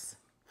 otters.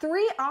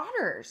 3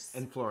 otters.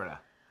 In Florida.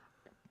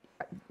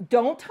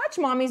 Don't touch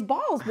mommy's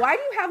balls. Why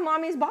do you have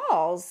mommy's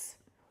balls?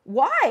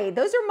 Why?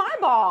 Those are my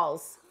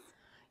balls.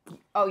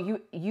 Oh,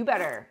 you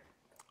better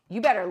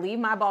leave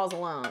my balls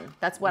alone.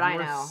 That's what I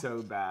know. You're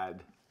so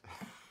bad.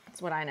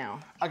 That's what I know.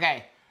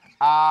 Okay,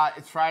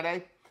 it's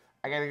Friday.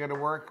 I gotta go to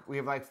work. We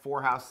have like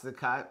 4 houses to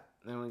cut.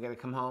 Then we gotta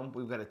come home.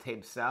 We've gotta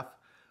tape stuff.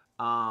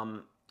 I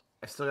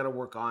still gotta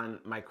work on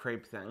my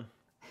crepe thing.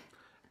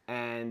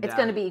 And it's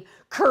gonna be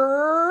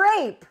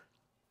crepe.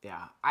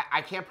 Yeah,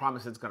 I can't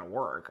promise it's gonna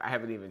work. I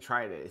haven't even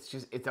tried it. It's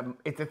just it's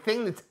a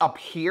thing that's up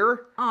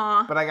here.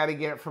 But I gotta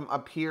get it from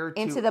up here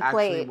into to the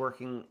actually plate.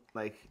 Working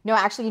like. No,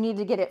 actually, you need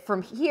to get it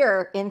from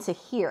here into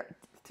here,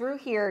 through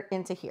here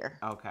into here.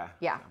 Okay.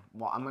 Yeah.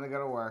 Well, I'm gonna go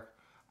to work.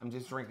 I'm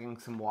just drinking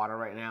some water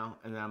right now,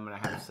 and then I'm gonna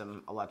have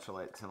some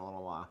electrolytes in a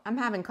little while. I'm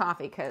having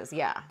coffee because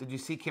Did you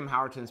see Kim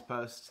Howerton's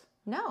post?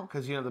 No.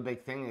 Because you know the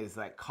big thing is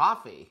like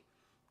coffee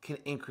can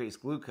increase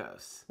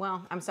glucose.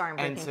 Well, I'm sorry, I'm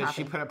drinking coffee. And so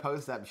she put a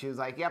post up. She was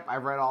like, yep, I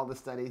read all the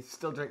studies,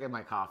 still drinking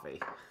my coffee.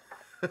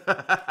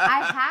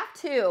 I have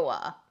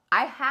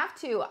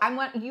to.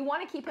 You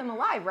want to keep him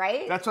alive,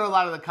 right? That's what a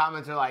lot of the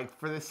comments are like.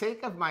 For the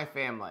sake of my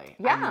family,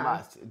 I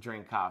must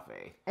drink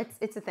coffee.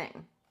 It's a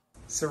thing.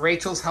 So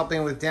Rachel's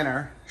helping with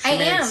dinner. She I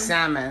made am.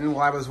 salmon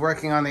while I was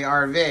working on the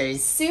RV.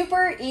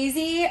 Super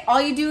easy.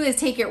 All you do is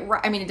take it,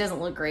 I mean, it doesn't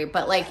look great,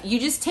 but like you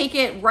just take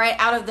it right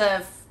out of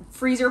the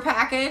freezer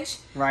package.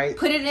 Right.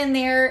 Put it in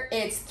there.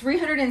 It's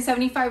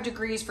 375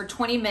 degrees for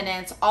 20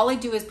 minutes. All I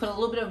do is put a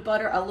little bit of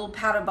butter, a little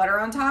pat of butter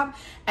on top,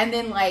 and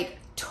then like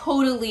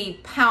totally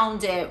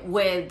pound it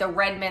with the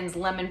Redmond's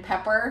lemon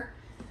pepper.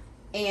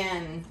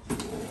 And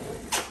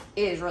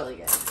it is really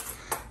good.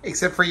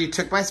 Except for you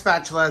took my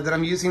spatula that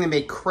I'm using to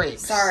make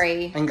crepes.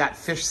 Sorry. And got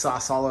fish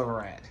sauce all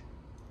over it.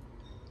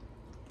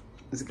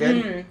 Is it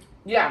good?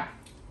 Yeah.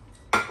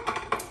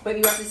 But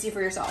you have to see for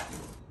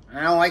yourself.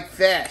 I don't like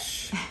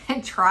fish.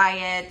 Try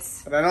it.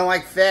 But I don't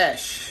like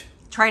fish.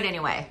 Try it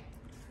anyway.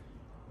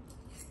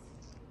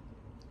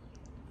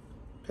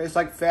 Tastes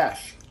like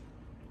fish.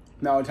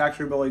 No, it's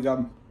actually really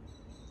good.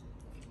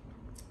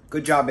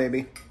 Good job,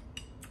 baby.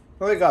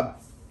 Really good.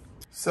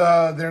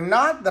 So they're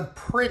not the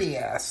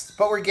prettiest,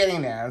 but we're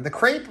getting there. The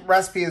crepe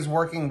recipe is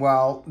working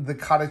well. The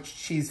cottage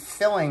cheese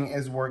filling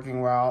is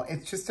working well.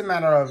 It's just a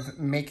matter of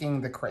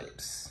making the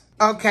crepes.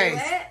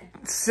 Okay,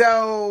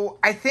 so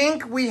I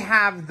think we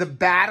have the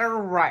batter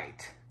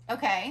right.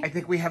 Okay. I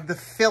think we have the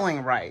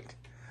filling right.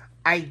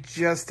 I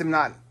just am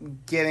not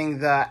getting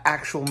the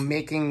actual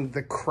making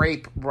the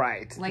crepe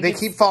right. Like they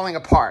keep falling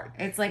apart.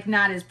 It's like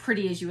not as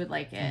pretty as you would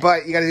like it.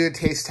 But you gotta do a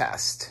taste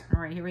test. All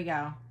right, here we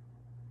go.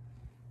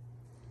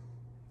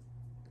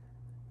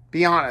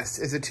 Be honest,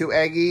 is it too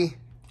eggy?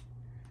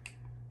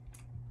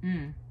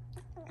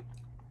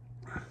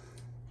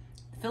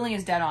 filling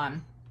is dead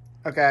on.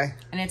 Okay.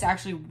 And it's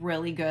actually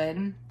really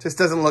good. Just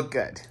doesn't look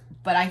good.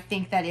 But I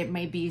think that it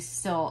may be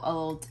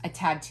still a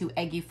tad too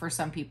eggy for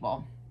some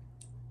people.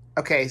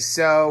 Okay,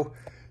 so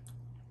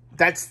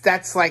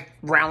that's like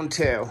round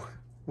 2.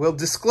 We'll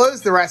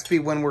disclose the recipe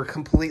when we're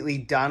completely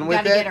done with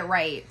it. You gotta get it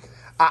right.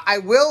 I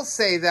will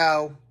say,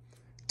 though,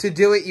 to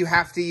do it, you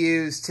have to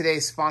use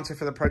today's sponsor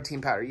for the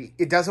protein powder.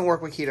 It doesn't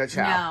work with Keto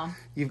Chow. No.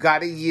 You've got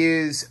to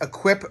use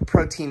Equip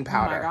protein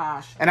powder. Oh, my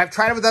gosh. And I've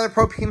tried it with other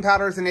protein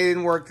powders, and it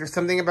didn't work. There's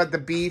something about the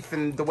beef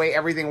and the way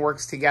everything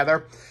works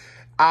together.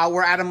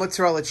 We're out of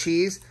mozzarella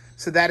cheese.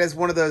 So that is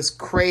one of those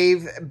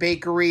Crave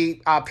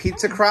Bakery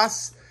pizza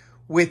crusts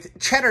with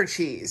cheddar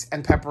cheese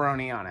and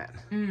pepperoni on it.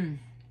 Mm.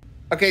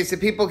 Okay, so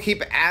people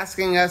keep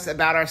asking us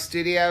about our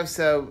studio.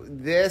 So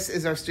this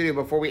is our studio.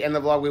 Before we end the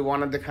vlog, we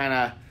wanted to kind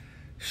of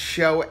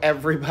show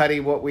everybody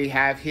what we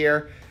have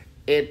here.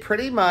 It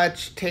pretty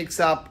much takes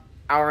up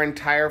our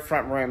entire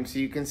front room. So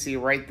you can see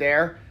right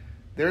there,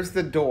 there's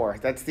the door.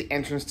 That's the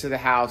entrance to the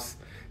house.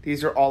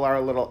 These are all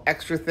our little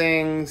extra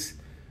things.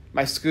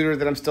 My scooter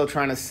that I'm still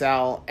trying to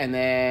sell. And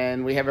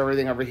then we have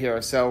everything over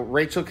here. So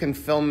Rachel can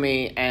film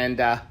me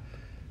and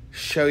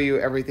show you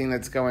everything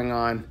that's going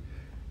on.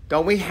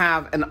 Don't we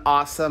have an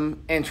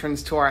awesome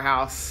entrance to our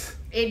house?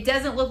 It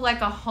doesn't look like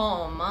a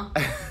home,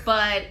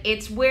 but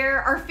it's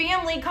where our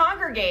family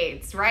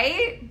congregates,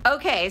 right?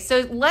 Okay,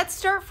 so let's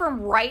start from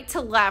right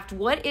to left.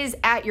 What is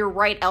at your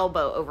right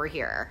elbow over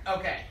here?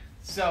 Okay,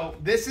 so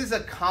this is a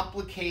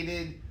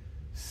complicated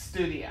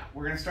studio.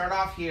 We're gonna start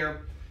off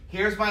here.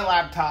 Here's my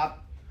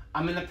laptop.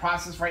 I'm in the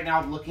process right now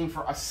of looking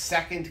for a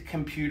second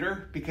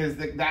computer because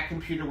that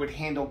computer would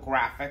handle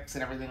graphics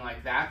and everything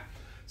like that.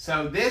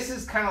 So this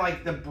is kind of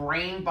like the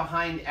brain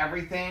behind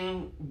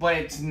everything, but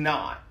it's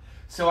not.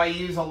 So I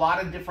use a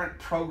lot of different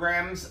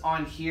programs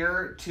on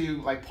here to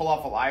like pull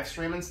off a live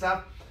stream and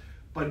stuff.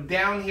 But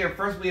down here,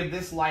 first we have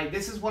this light.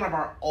 This is one of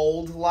our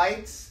old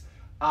lights.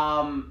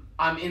 I'm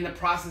in the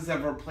process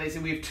of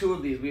replacing. We have 2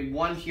 of these. We had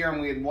one here and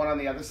we had one on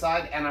the other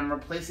side, and I'm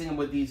replacing them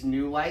with these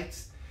new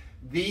lights.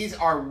 These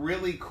are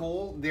really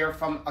cool. They're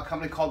from a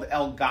company called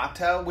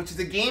Elgato, which is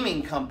a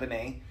gaming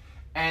company,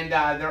 and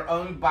they're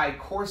owned by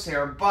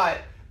Corsair, but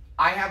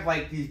I have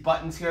like these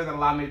buttons here that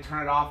allow me to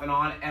turn it off and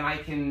on, and I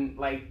can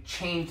like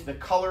change the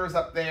colors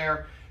up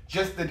there,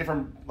 just the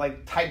different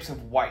like types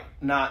of white,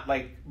 not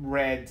like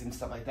reds and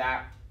stuff like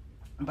that.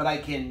 But I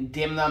can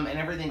dim them and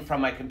everything from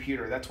my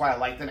computer. That's why I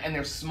like them, and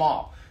they're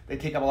small. They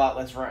take up a lot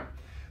less room.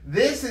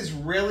 This is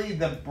really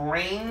the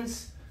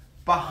brains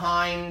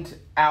behind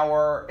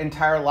our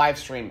entire live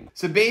stream.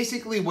 So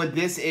basically what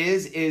this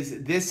is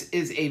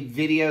a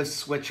video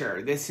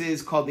switcher. This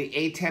is called the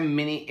A10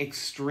 Mini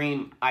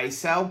Extreme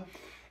ISO.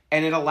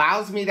 And it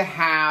allows me to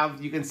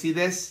have, you can see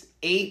this,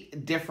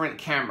 8 different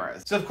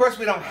cameras. So of course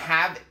we don't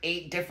have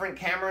 8 different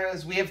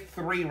cameras. We have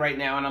 3 right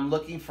now, and I'm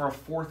looking for a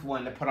 4th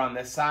one to put on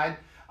this side.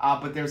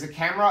 But there's a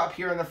camera up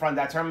here in the front.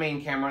 That's our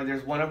main camera.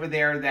 There's one over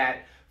there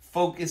that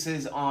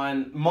focuses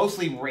on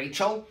mostly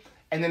Rachel.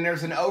 And then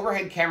there's an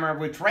overhead camera,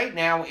 which right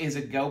now is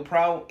a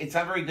GoPro. It's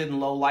not very good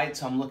in low light,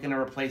 so I'm looking to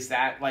replace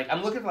that. Like,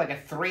 I'm looking for like a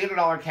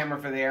 $300 camera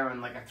for there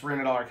and like a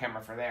 $300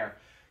 camera for there.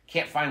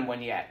 Can't find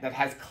one yet that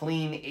has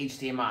clean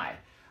HDMI.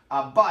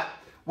 But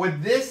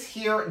what this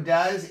here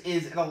does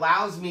is it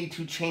allows me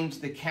to change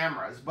the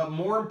cameras. But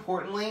more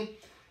importantly,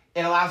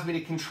 it allows me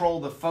to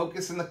control the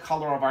focus and the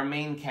color of our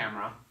main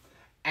camera.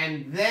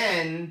 And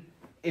then,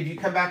 if you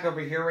come back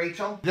over here,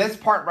 Rachel, this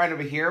part right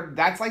over here,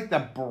 that's like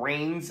the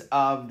brains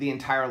of the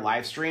entire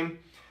live stream,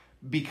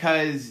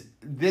 because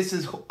this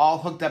is all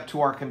hooked up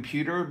to our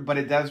computer, but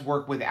it does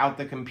work without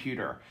the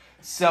computer.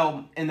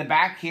 So in the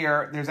back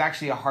here, there's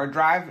actually a hard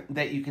drive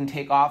that you can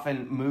take off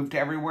and move to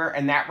everywhere,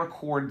 and that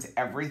records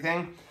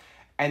everything.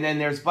 And then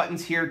there's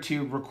buttons here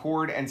to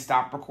record and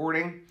stop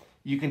recording.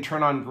 You can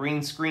turn on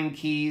green screen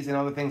keys and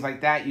other things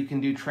like that. You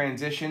can do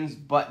transitions,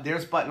 but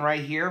there's a button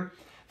right here.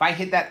 If I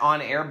hit that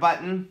on air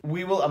button,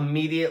 we will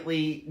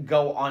immediately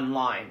go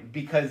online,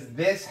 because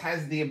this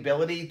has the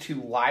ability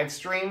to live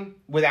stream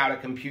without a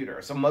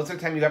computer. So most of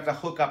the time you have to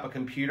hook up a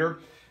computer.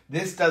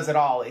 This does it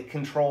all. It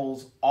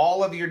controls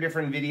all of your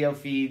different video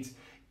feeds.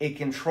 It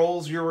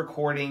controls your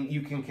recording.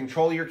 You can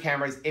control your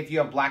cameras. If you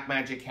have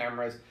Blackmagic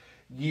cameras,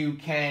 you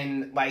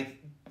can like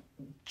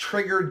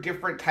trigger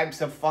different types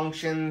of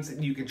functions.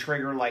 You can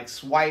trigger like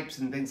swipes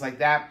and things like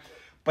that.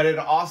 But it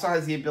also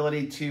has the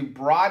ability to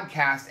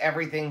broadcast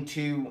everything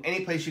to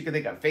any place you can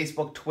think of: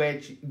 Facebook,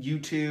 Twitch,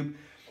 YouTube,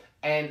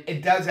 and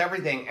it does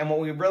everything. And what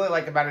we really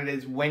like about it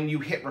is when you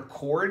hit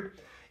record,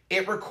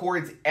 it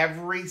records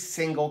every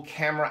single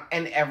camera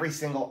and every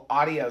single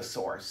audio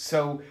source.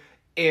 So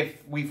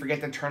if we forget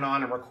to turn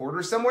on a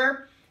recorder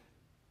somewhere,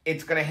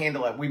 it's going to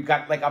handle it. We've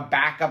got like a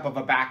backup of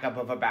a backup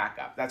of a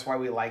backup. That's why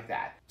we like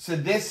that. So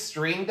this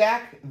Stream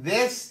Deck,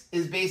 this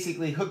is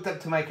basically hooked up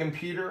to my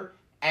computer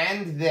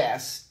and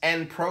this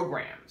and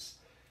programs.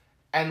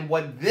 And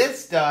what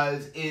this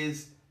does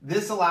is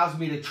this allows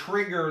me to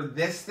trigger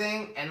this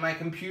thing and my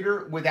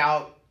computer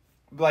without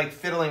like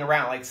fiddling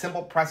around, like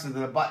simple presses of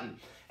the button.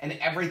 and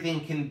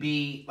everything can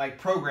be like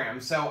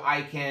programmed. So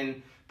I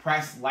can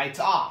press lights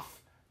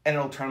off and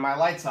it'll turn my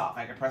lights off.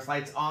 I can press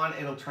lights on,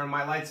 it'll turn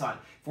my lights on.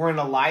 If we're in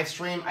a live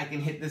stream, I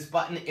can hit this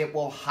button, it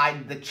will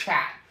hide the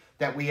chat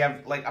that we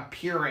have like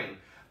appearing.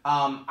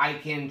 I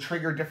can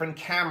trigger different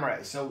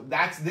cameras. So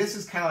this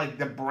is kind of like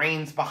the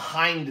brains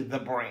behind the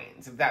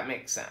brains, if that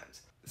makes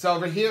sense. So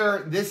over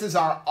here, this is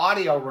our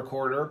audio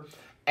recorder,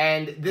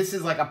 and this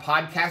is like a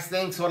podcast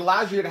thing. So it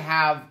allows you to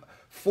have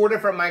 4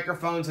 different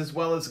microphones as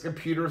well as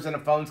computers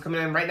and phones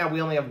coming in. Right now,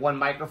 we only have 1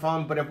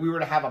 microphone, but if we were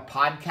to have a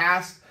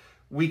podcast,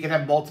 we could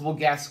have multiple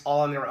guests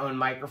all on their own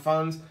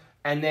microphones.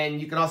 And then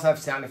you can also have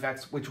sound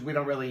effects, which we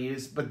don't really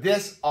use. But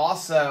this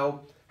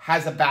also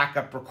has a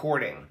backup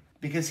recording.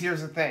 Because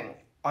here's the thing.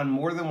 On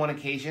more than one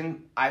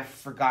occasion, I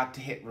forgot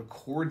to hit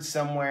record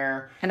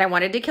somewhere. And I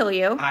wanted to kill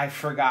you. I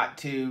forgot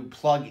to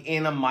plug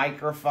in a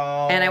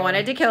microphone. And I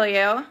wanted to kill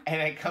you.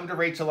 And I come to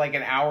Rachel like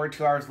an hour,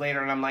 2 hours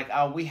later, and I'm like,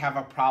 oh, we have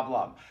a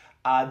problem.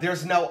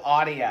 There's no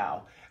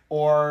audio.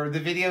 Or the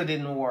video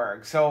didn't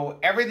work. So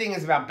everything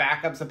is about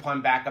backups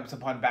upon backups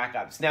upon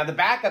backups. Now, the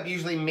backup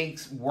usually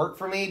makes work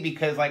for me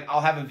because like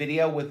I'll have a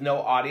video with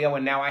no audio,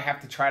 and now I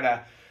have to try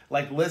to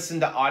like listen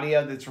to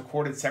audio that's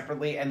recorded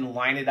separately and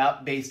line it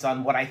up based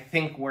on what I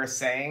think we're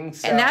saying.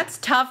 So, and that's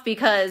tough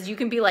because you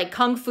can be like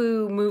Kung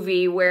Fu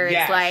movie where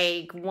it's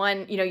like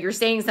one, you know, you're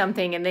saying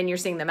something and then you're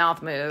seeing the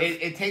mouth move.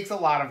 It takes a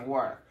lot of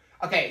work.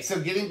 Okay, so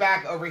getting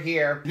back over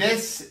here,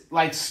 this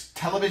like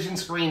television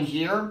screen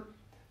here,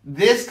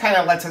 this kind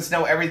of lets us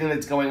know everything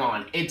that's going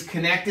on. It's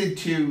connected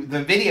to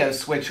the video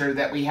switcher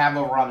that we have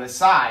over on the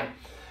side.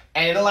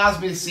 And it allows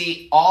me to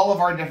see all of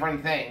our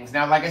different things.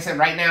 Now, like I said,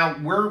 right now,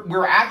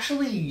 we're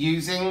actually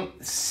using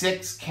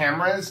 6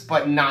 cameras,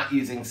 but not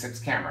using 6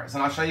 cameras.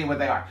 And I'll show you what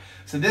they are.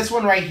 So this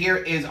one right here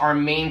is our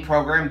main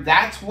program.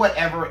 That's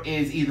whatever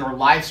is either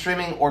live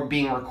streaming or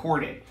being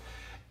recorded.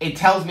 It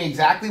tells me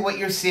exactly what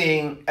you're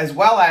seeing, as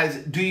well as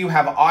do you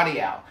have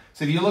audio.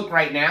 So if you look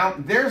right now,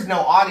 there's no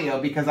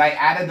audio because I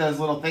added those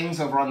little things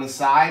over on the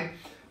side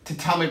to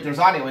tell me if there's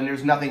audio, and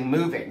there's nothing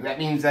moving. That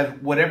means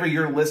that whatever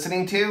you're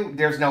listening to,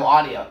 there's no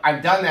audio.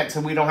 I've done that so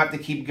we don't have to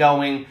keep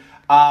going,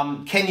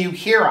 can you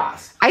hear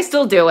us? I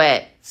still do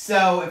it.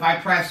 So if I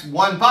press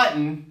one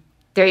button,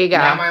 there you go.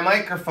 Now my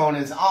microphone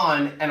is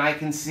on and I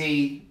can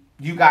see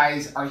you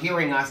guys are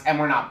hearing us and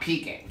we're not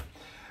peaking.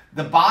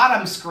 The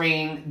bottom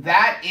screen,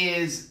 that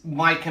is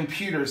my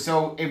computer.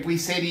 So if we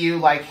say to you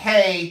like,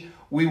 hey,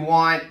 we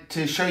want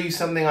to show you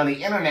something on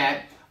the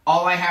internet,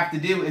 all I have to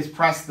do is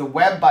press the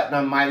web button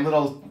on my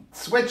little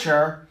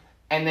switcher,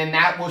 and then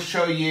that will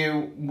show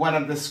you one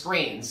of the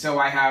screens. So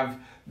I have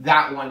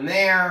that one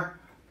there.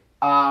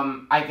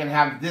 I can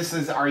have, this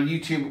is our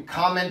YouTube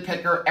comment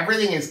picker.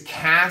 Everything is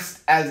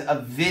cast as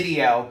a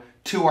video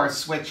to our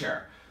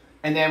switcher.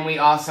 And then we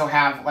also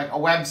have like a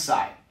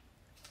website.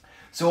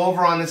 So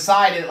over on the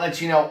side, it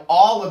lets you know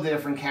all of the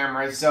different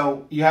cameras.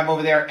 So you have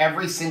over there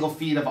every single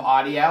feed of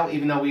audio,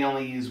 even though we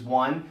only use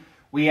 1.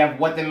 We have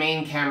what the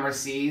main camera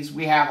sees.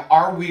 We have,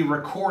 are we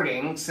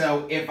recording?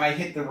 So if I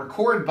hit the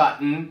record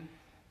button,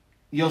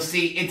 you'll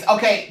see it's,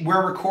 okay,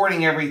 we're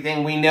recording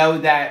everything. We know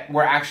that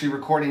we're actually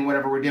recording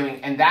whatever we're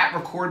doing. And that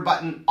record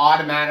button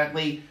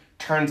automatically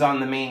turns on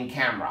the main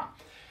camera.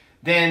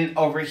 Then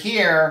over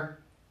here,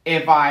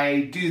 if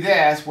I do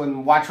this,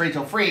 when Watch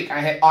Rachel Freak,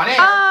 I hit on air.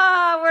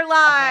 Oh, we're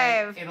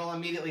live. Okay, it'll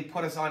immediately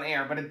put us on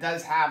air, but it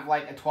does have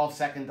like a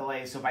 12-second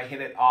delay. So if I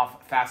hit it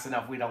off fast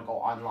enough, we don't go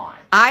online.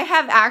 I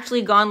have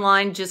actually gone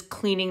online just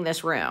cleaning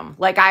this room.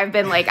 Like I've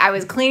been like, I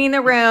was cleaning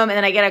the room and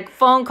then I get a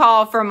phone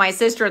call from my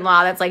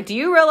sister-in-law that's like, do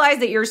you realize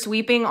that you're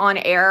sweeping on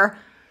air?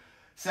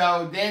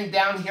 So then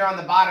down here on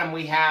the bottom,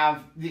 we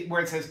have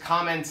where it says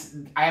comments.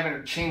 I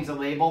haven't changed the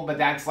label, but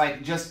that's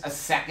like just a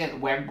second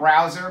web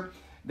browser.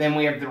 Then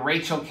we have the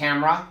Rachel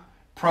camera,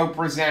 Pro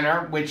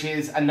Presenter, which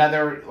is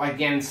another,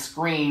 again,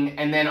 screen,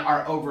 and then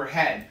our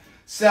overhead.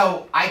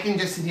 So I can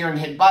just sit here and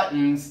hit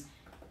buttons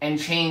and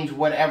change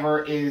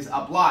whatever is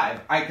up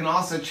live. I can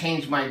also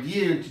change my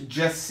view to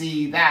just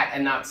see that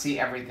and not see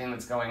everything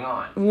that's going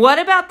on. What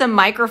about the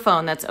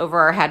microphone that's over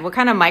our head? What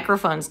kind of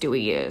microphones do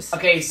we use?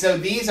 Okay, so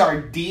these are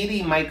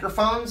Deity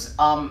microphones.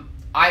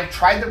 I've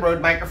tried the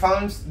Rode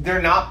microphones.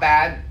 They're not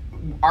bad.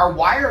 Our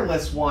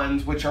wireless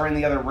ones, which are in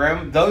the other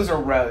room, those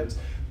are Rodes.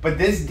 But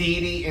this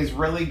Deity is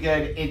really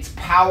good. It's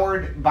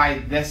powered by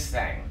this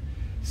thing.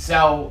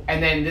 So,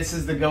 and then this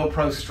is the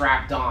GoPro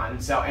strapped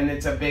on. So, and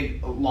it's a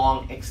big,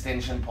 long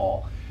extension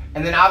pole.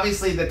 And then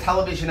obviously the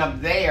television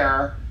up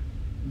there,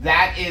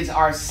 that is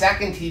our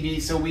second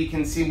TV, so we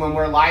can see when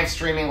we're live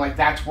streaming, like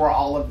that's where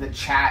all of the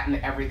chat and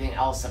everything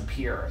else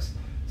appears.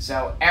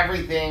 So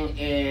everything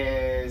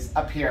is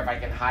up here if I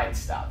can hide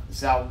stuff.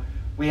 So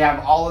we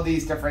have all of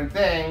these different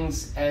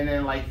things, and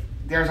then like,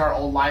 there's our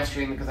old live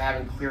stream because I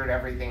haven't cleared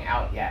everything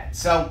out yet.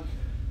 So,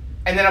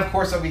 and then of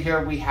course over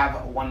here we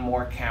have one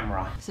more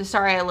camera. So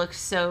sorry I look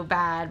so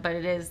bad, but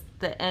it is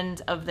the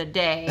end of the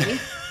day.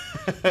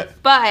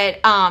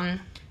 But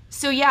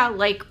So yeah,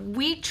 like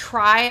we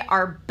try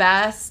our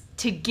best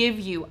to give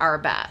you our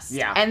best.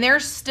 Yeah. And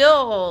there's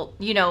still,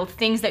 you know,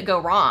 things that go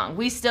wrong.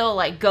 We still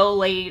like go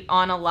late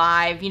on a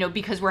live, you know,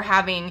 because we're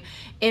having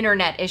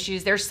internet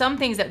issues. There's some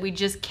things that we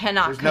just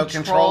cannot control. There's no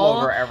control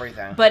over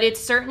everything. But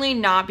it's certainly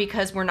not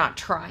because we're not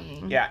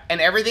trying. Yeah, and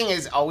everything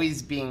is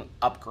always being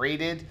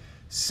upgraded.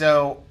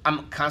 So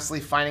I'm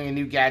constantly finding a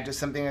new gadget,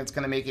 something that's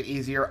going to make it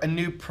easier. A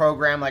new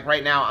program, like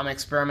right now I'm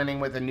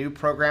experimenting with a new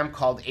program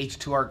called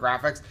H2R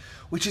Graphics,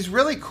 which is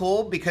really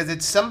cool because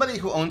it's somebody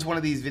who owns one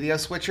of these video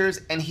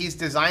switchers, and he's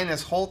designed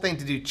this whole thing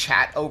to do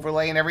chat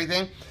overlay and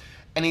everything,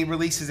 and he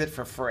releases it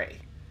for free.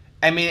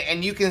 I mean,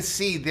 and you can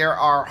see there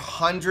are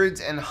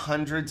hundreds and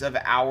hundreds of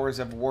hours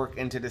of work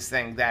into this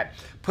thing that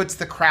puts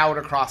the crowd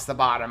across the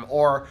bottom,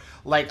 or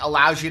like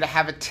allows you to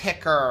have a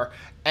ticker,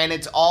 and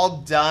it's all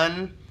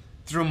done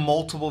through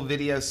multiple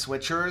video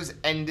switchers.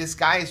 And this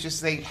guy is just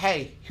saying,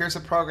 hey, here's a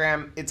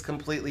program, it's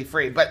completely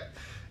free. But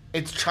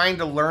it's trying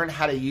to learn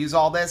how to use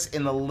all this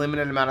in the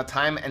limited amount of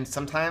time, and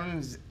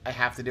sometimes I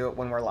have to do it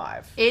when we're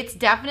live. It's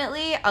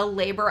definitely a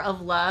labor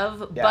of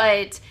love, Yeah.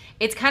 but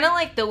it's kind of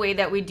like the way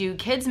that we do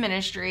kids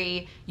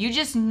ministry. You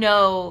just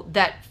know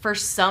that for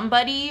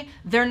somebody,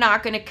 they're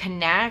not going to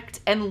connect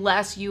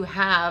unless you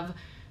have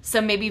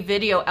some maybe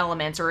video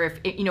elements, or if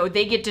you know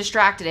they get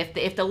distracted,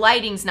 if the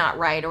lighting's not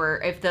right,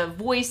 or if the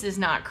voice is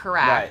not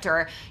correct, Right.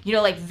 or you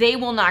know, like they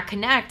will not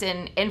connect.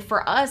 And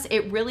for us,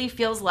 it really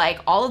feels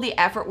like all of the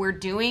effort we're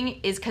doing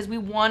is because we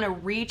want to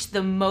reach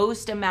the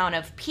most amount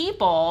of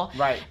people,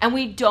 Right. and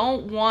we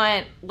don't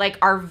want like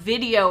our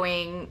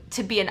videoing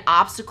to be an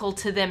obstacle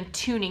to them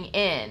tuning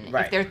in.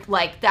 Right. If they're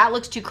like, that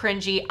looks too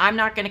cringy, I'm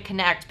not going to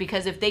connect,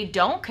 because if they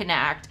don't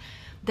connect,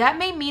 that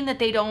may mean that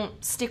they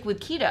don't stick with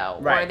keto,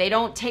 Right. or they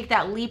don't take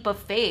that leap of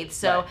faith.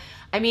 So, Right.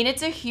 I mean,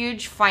 it's a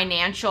huge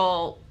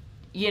financial,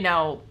 you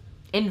know,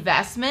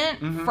 investment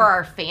for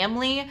our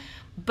family,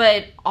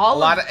 but A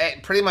lot of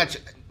pretty much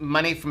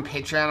money from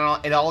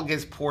Patreon, it all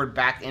gets poured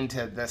back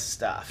into this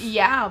stuff.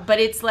 yeah, but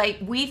it's like,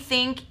 we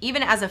think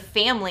even as a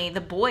family,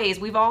 the boys,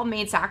 we've all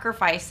made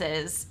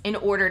sacrifices in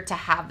order to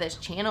have this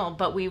channel,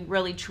 but we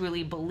really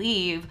truly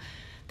believe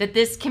that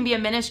this can be a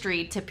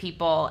ministry to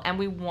people, and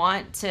we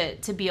want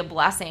to be a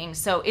blessing.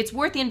 So it's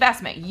worth the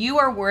investment. You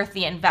are worth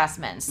the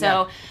investment. So,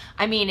 Yeah.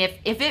 I mean,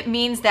 if it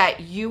means that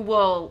you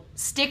will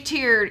stick to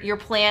your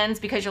plans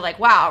because you're like,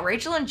 wow,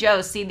 Rachel and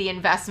Joe see the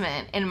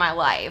investment in my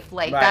life.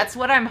 Like, Right. that's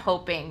what I'm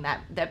hoping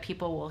that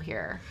people will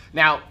hear.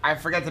 Now, I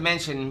forgot to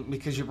mention,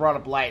 because you brought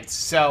up lights,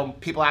 so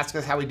people ask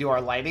us how we do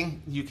our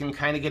lighting. You can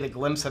kind of get a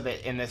glimpse of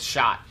it in this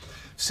shot.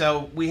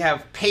 So we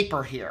have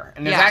paper here,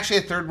 and there's Yeah. actually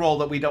a third roll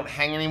that we don't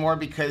hang anymore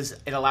because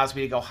it allows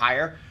me to go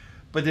higher.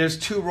 But there's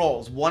two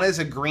rolls. One is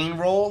a green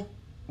roll,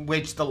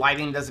 which the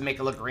lighting doesn't make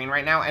it look green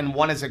right now, and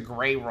one is a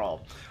gray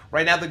roll.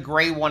 Right now the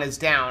gray one is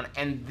down,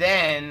 and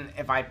then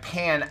if I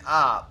pan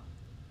up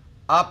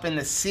in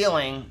the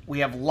ceiling, we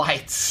have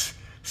lights.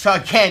 So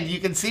again, you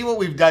can see what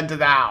we've done to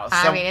the house.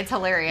 I So mean, it's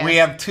hilarious. we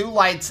have two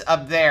lights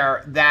up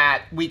there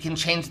that we can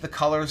change the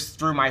colors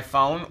through my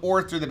phone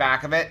or through the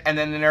back of it. And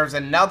then there's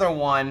another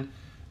one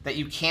that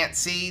you can't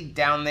see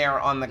down there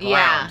on the ground.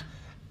 Yeah.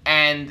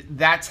 And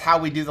that's how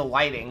we do the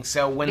lighting.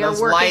 So when They're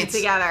those working lights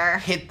together.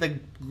 hit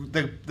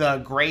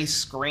the gray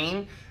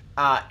screen,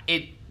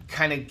 it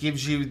kind of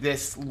gives you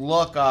this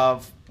look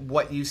of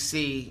what you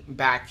see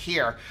back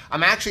here.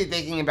 I'm actually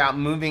thinking about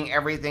moving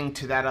everything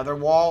to that other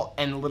wall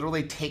and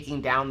literally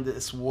taking down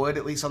this wood,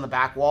 at least on the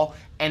back wall,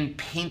 and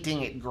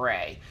painting it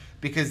gray,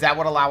 because that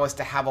would allow us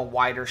to have a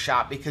wider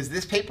shot, because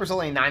this paper's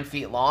only 9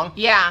 feet long.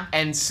 Yeah.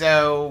 And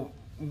so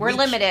We're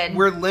limited.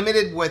 We're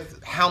limited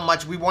with how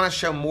much we want to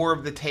show more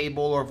of the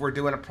table, or if we're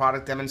doing a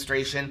product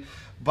demonstration.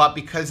 But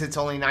because it's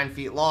only 9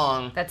 feet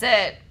long, That's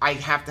it. I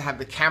have to have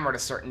the camera at a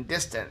certain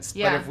distance.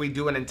 Yeah. But if we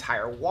do an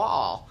entire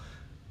wall,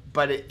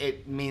 but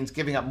it means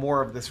giving up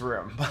more of this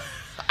room.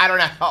 I don't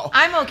know.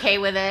 I'm okay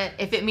with it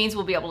if it means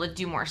we'll be able to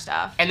do more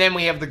stuff. And then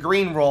we have the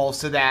green roll,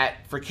 so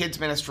that for kids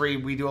ministry,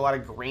 we do a lot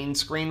of green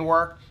screen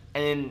work.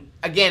 And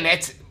again,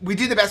 we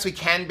do the best we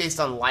can based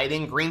on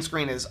lighting. Green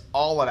screen is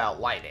all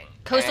about lighting.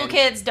 Coastal And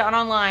Kids done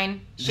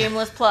online.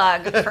 Shameless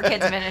plug for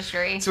kids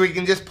ministry. so we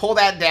can just pull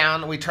that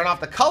down. We turn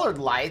off the colored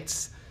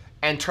lights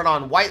and turn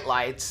on white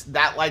lights.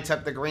 That lights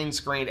up the green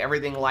screen.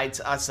 Everything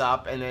lights us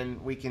up, and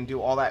then we can do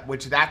all that,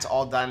 which that's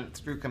all done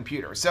through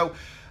computer. So,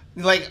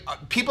 like,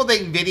 people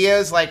think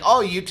videos like,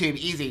 oh, YouTube,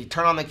 easy,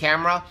 turn on the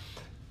camera.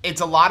 It's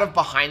a lot of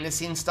behind the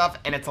scenes stuff,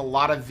 and it's a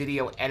lot of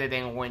video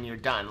editing when you're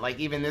done. Like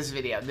even this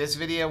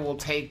video will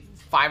take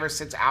 5 or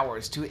 6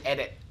 hours to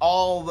edit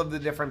all of the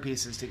different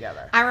pieces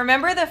together. I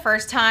remember the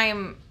first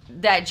time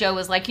that Joe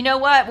was like, you know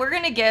what? We're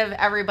going to give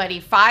everybody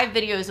 5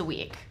 videos a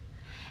week.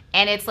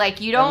 And it's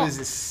like, you That don't... was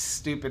the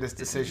stupidest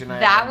decision I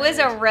That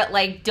ever was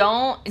made.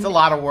 don't... It's a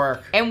lot of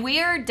work. And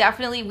we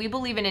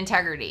believe in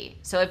integrity.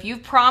 So if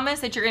you've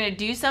promised that you're going to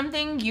do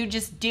something, you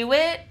just do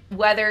it.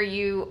 Whether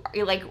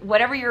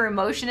whatever your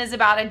emotion is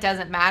about it,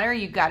 doesn't matter.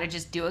 You got to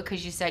just do it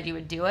because you said you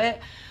would do it.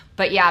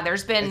 But yeah,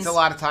 there's been... It's a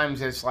lot of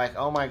times it's like,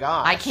 oh my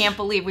gosh. I can't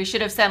believe we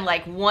should have sent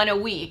like one a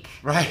week.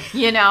 Right.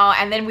 You know,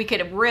 and then we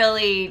could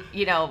really,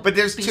 you know, But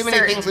there's be too many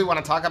certain. things we want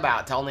to talk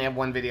about to only have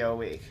one video a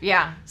week.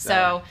 Yeah.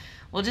 So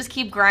we'll just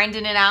keep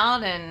grinding it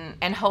out,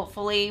 and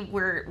hopefully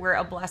we're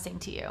a blessing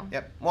to you.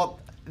 Yep. Well,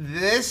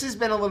 this has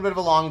been a little bit of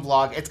a long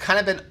vlog. It's kind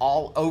of been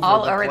all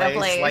over the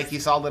place. Like, you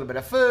saw a little bit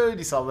of food,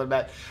 you saw a little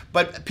bit,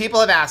 but people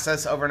have asked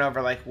us over and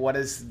over, like, what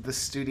does the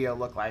studio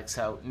look like?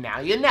 So now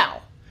you know.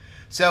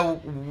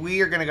 So we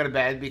are gonna go to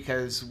bed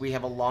because we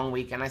have a long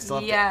weekend. I still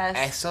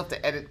have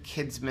to edit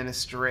kids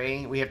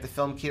ministry. We have to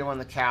film Keto on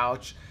the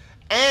couch.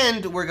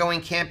 And we're going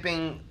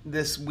camping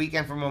this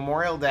weekend for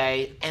Memorial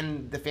Day,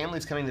 and the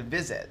family's coming to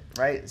visit,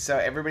 right? So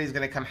everybody's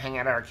gonna come hang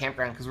out at our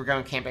campground because we're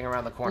going camping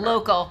around the corner.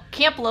 Local.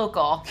 Camp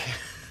local.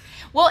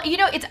 Well, you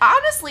know, it's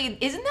honestly,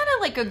 isn't that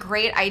like a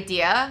great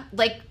idea?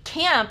 Like,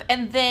 camp,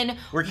 and then...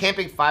 We're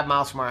camping 5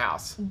 miles from our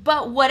house.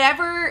 But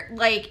whatever,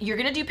 like, you're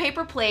going to do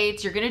paper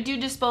plates, you're going to do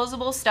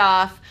disposable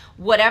stuff,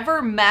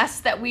 whatever mess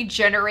that we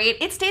generate,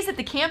 it stays at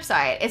the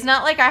campsite. It's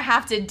not like I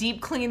have to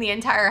deep clean the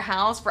entire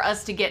house for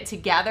us to get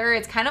together.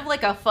 It's kind of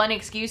like a fun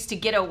excuse to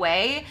get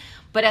away.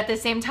 But at the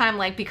same time,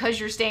 like, because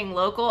you're staying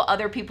local,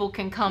 other people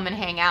can come and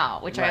hang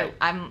out, which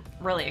I'm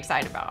really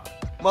excited about.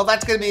 Well,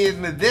 that's going to be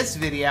in this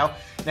video.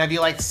 Now, if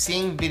you like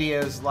seeing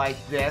videos like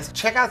this,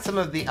 check out some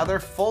of the other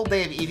full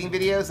day of eating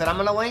videos that I'm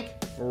going to link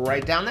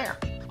right down there.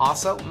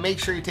 Also, make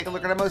sure you take a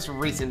look at our most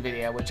recent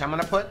video, which I'm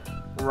going to put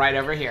right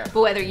over here.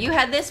 But whether you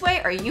head this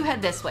way or you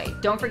head this way,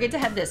 don't forget to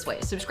head this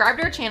way. Subscribe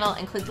to our channel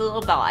and click the little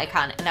bell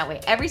icon, and that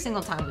way every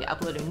single time we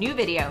upload a new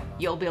video,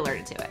 you'll be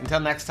alerted to it. Until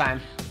next time,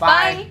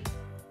 Bye.